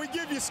 listen, we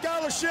give you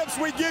scholarships,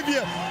 we give you,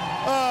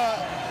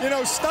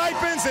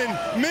 stipends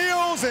and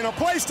meals and a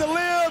place to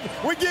live.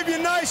 We give you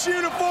nice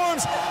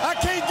uniforms. I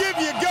can't give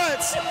you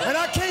guts, and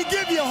I can't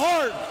give you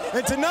heart.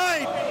 And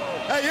tonight,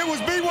 hey, it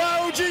was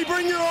BYOG,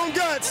 bring your own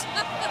guts.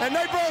 And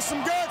they brought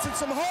some guts and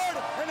some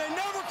heart, and they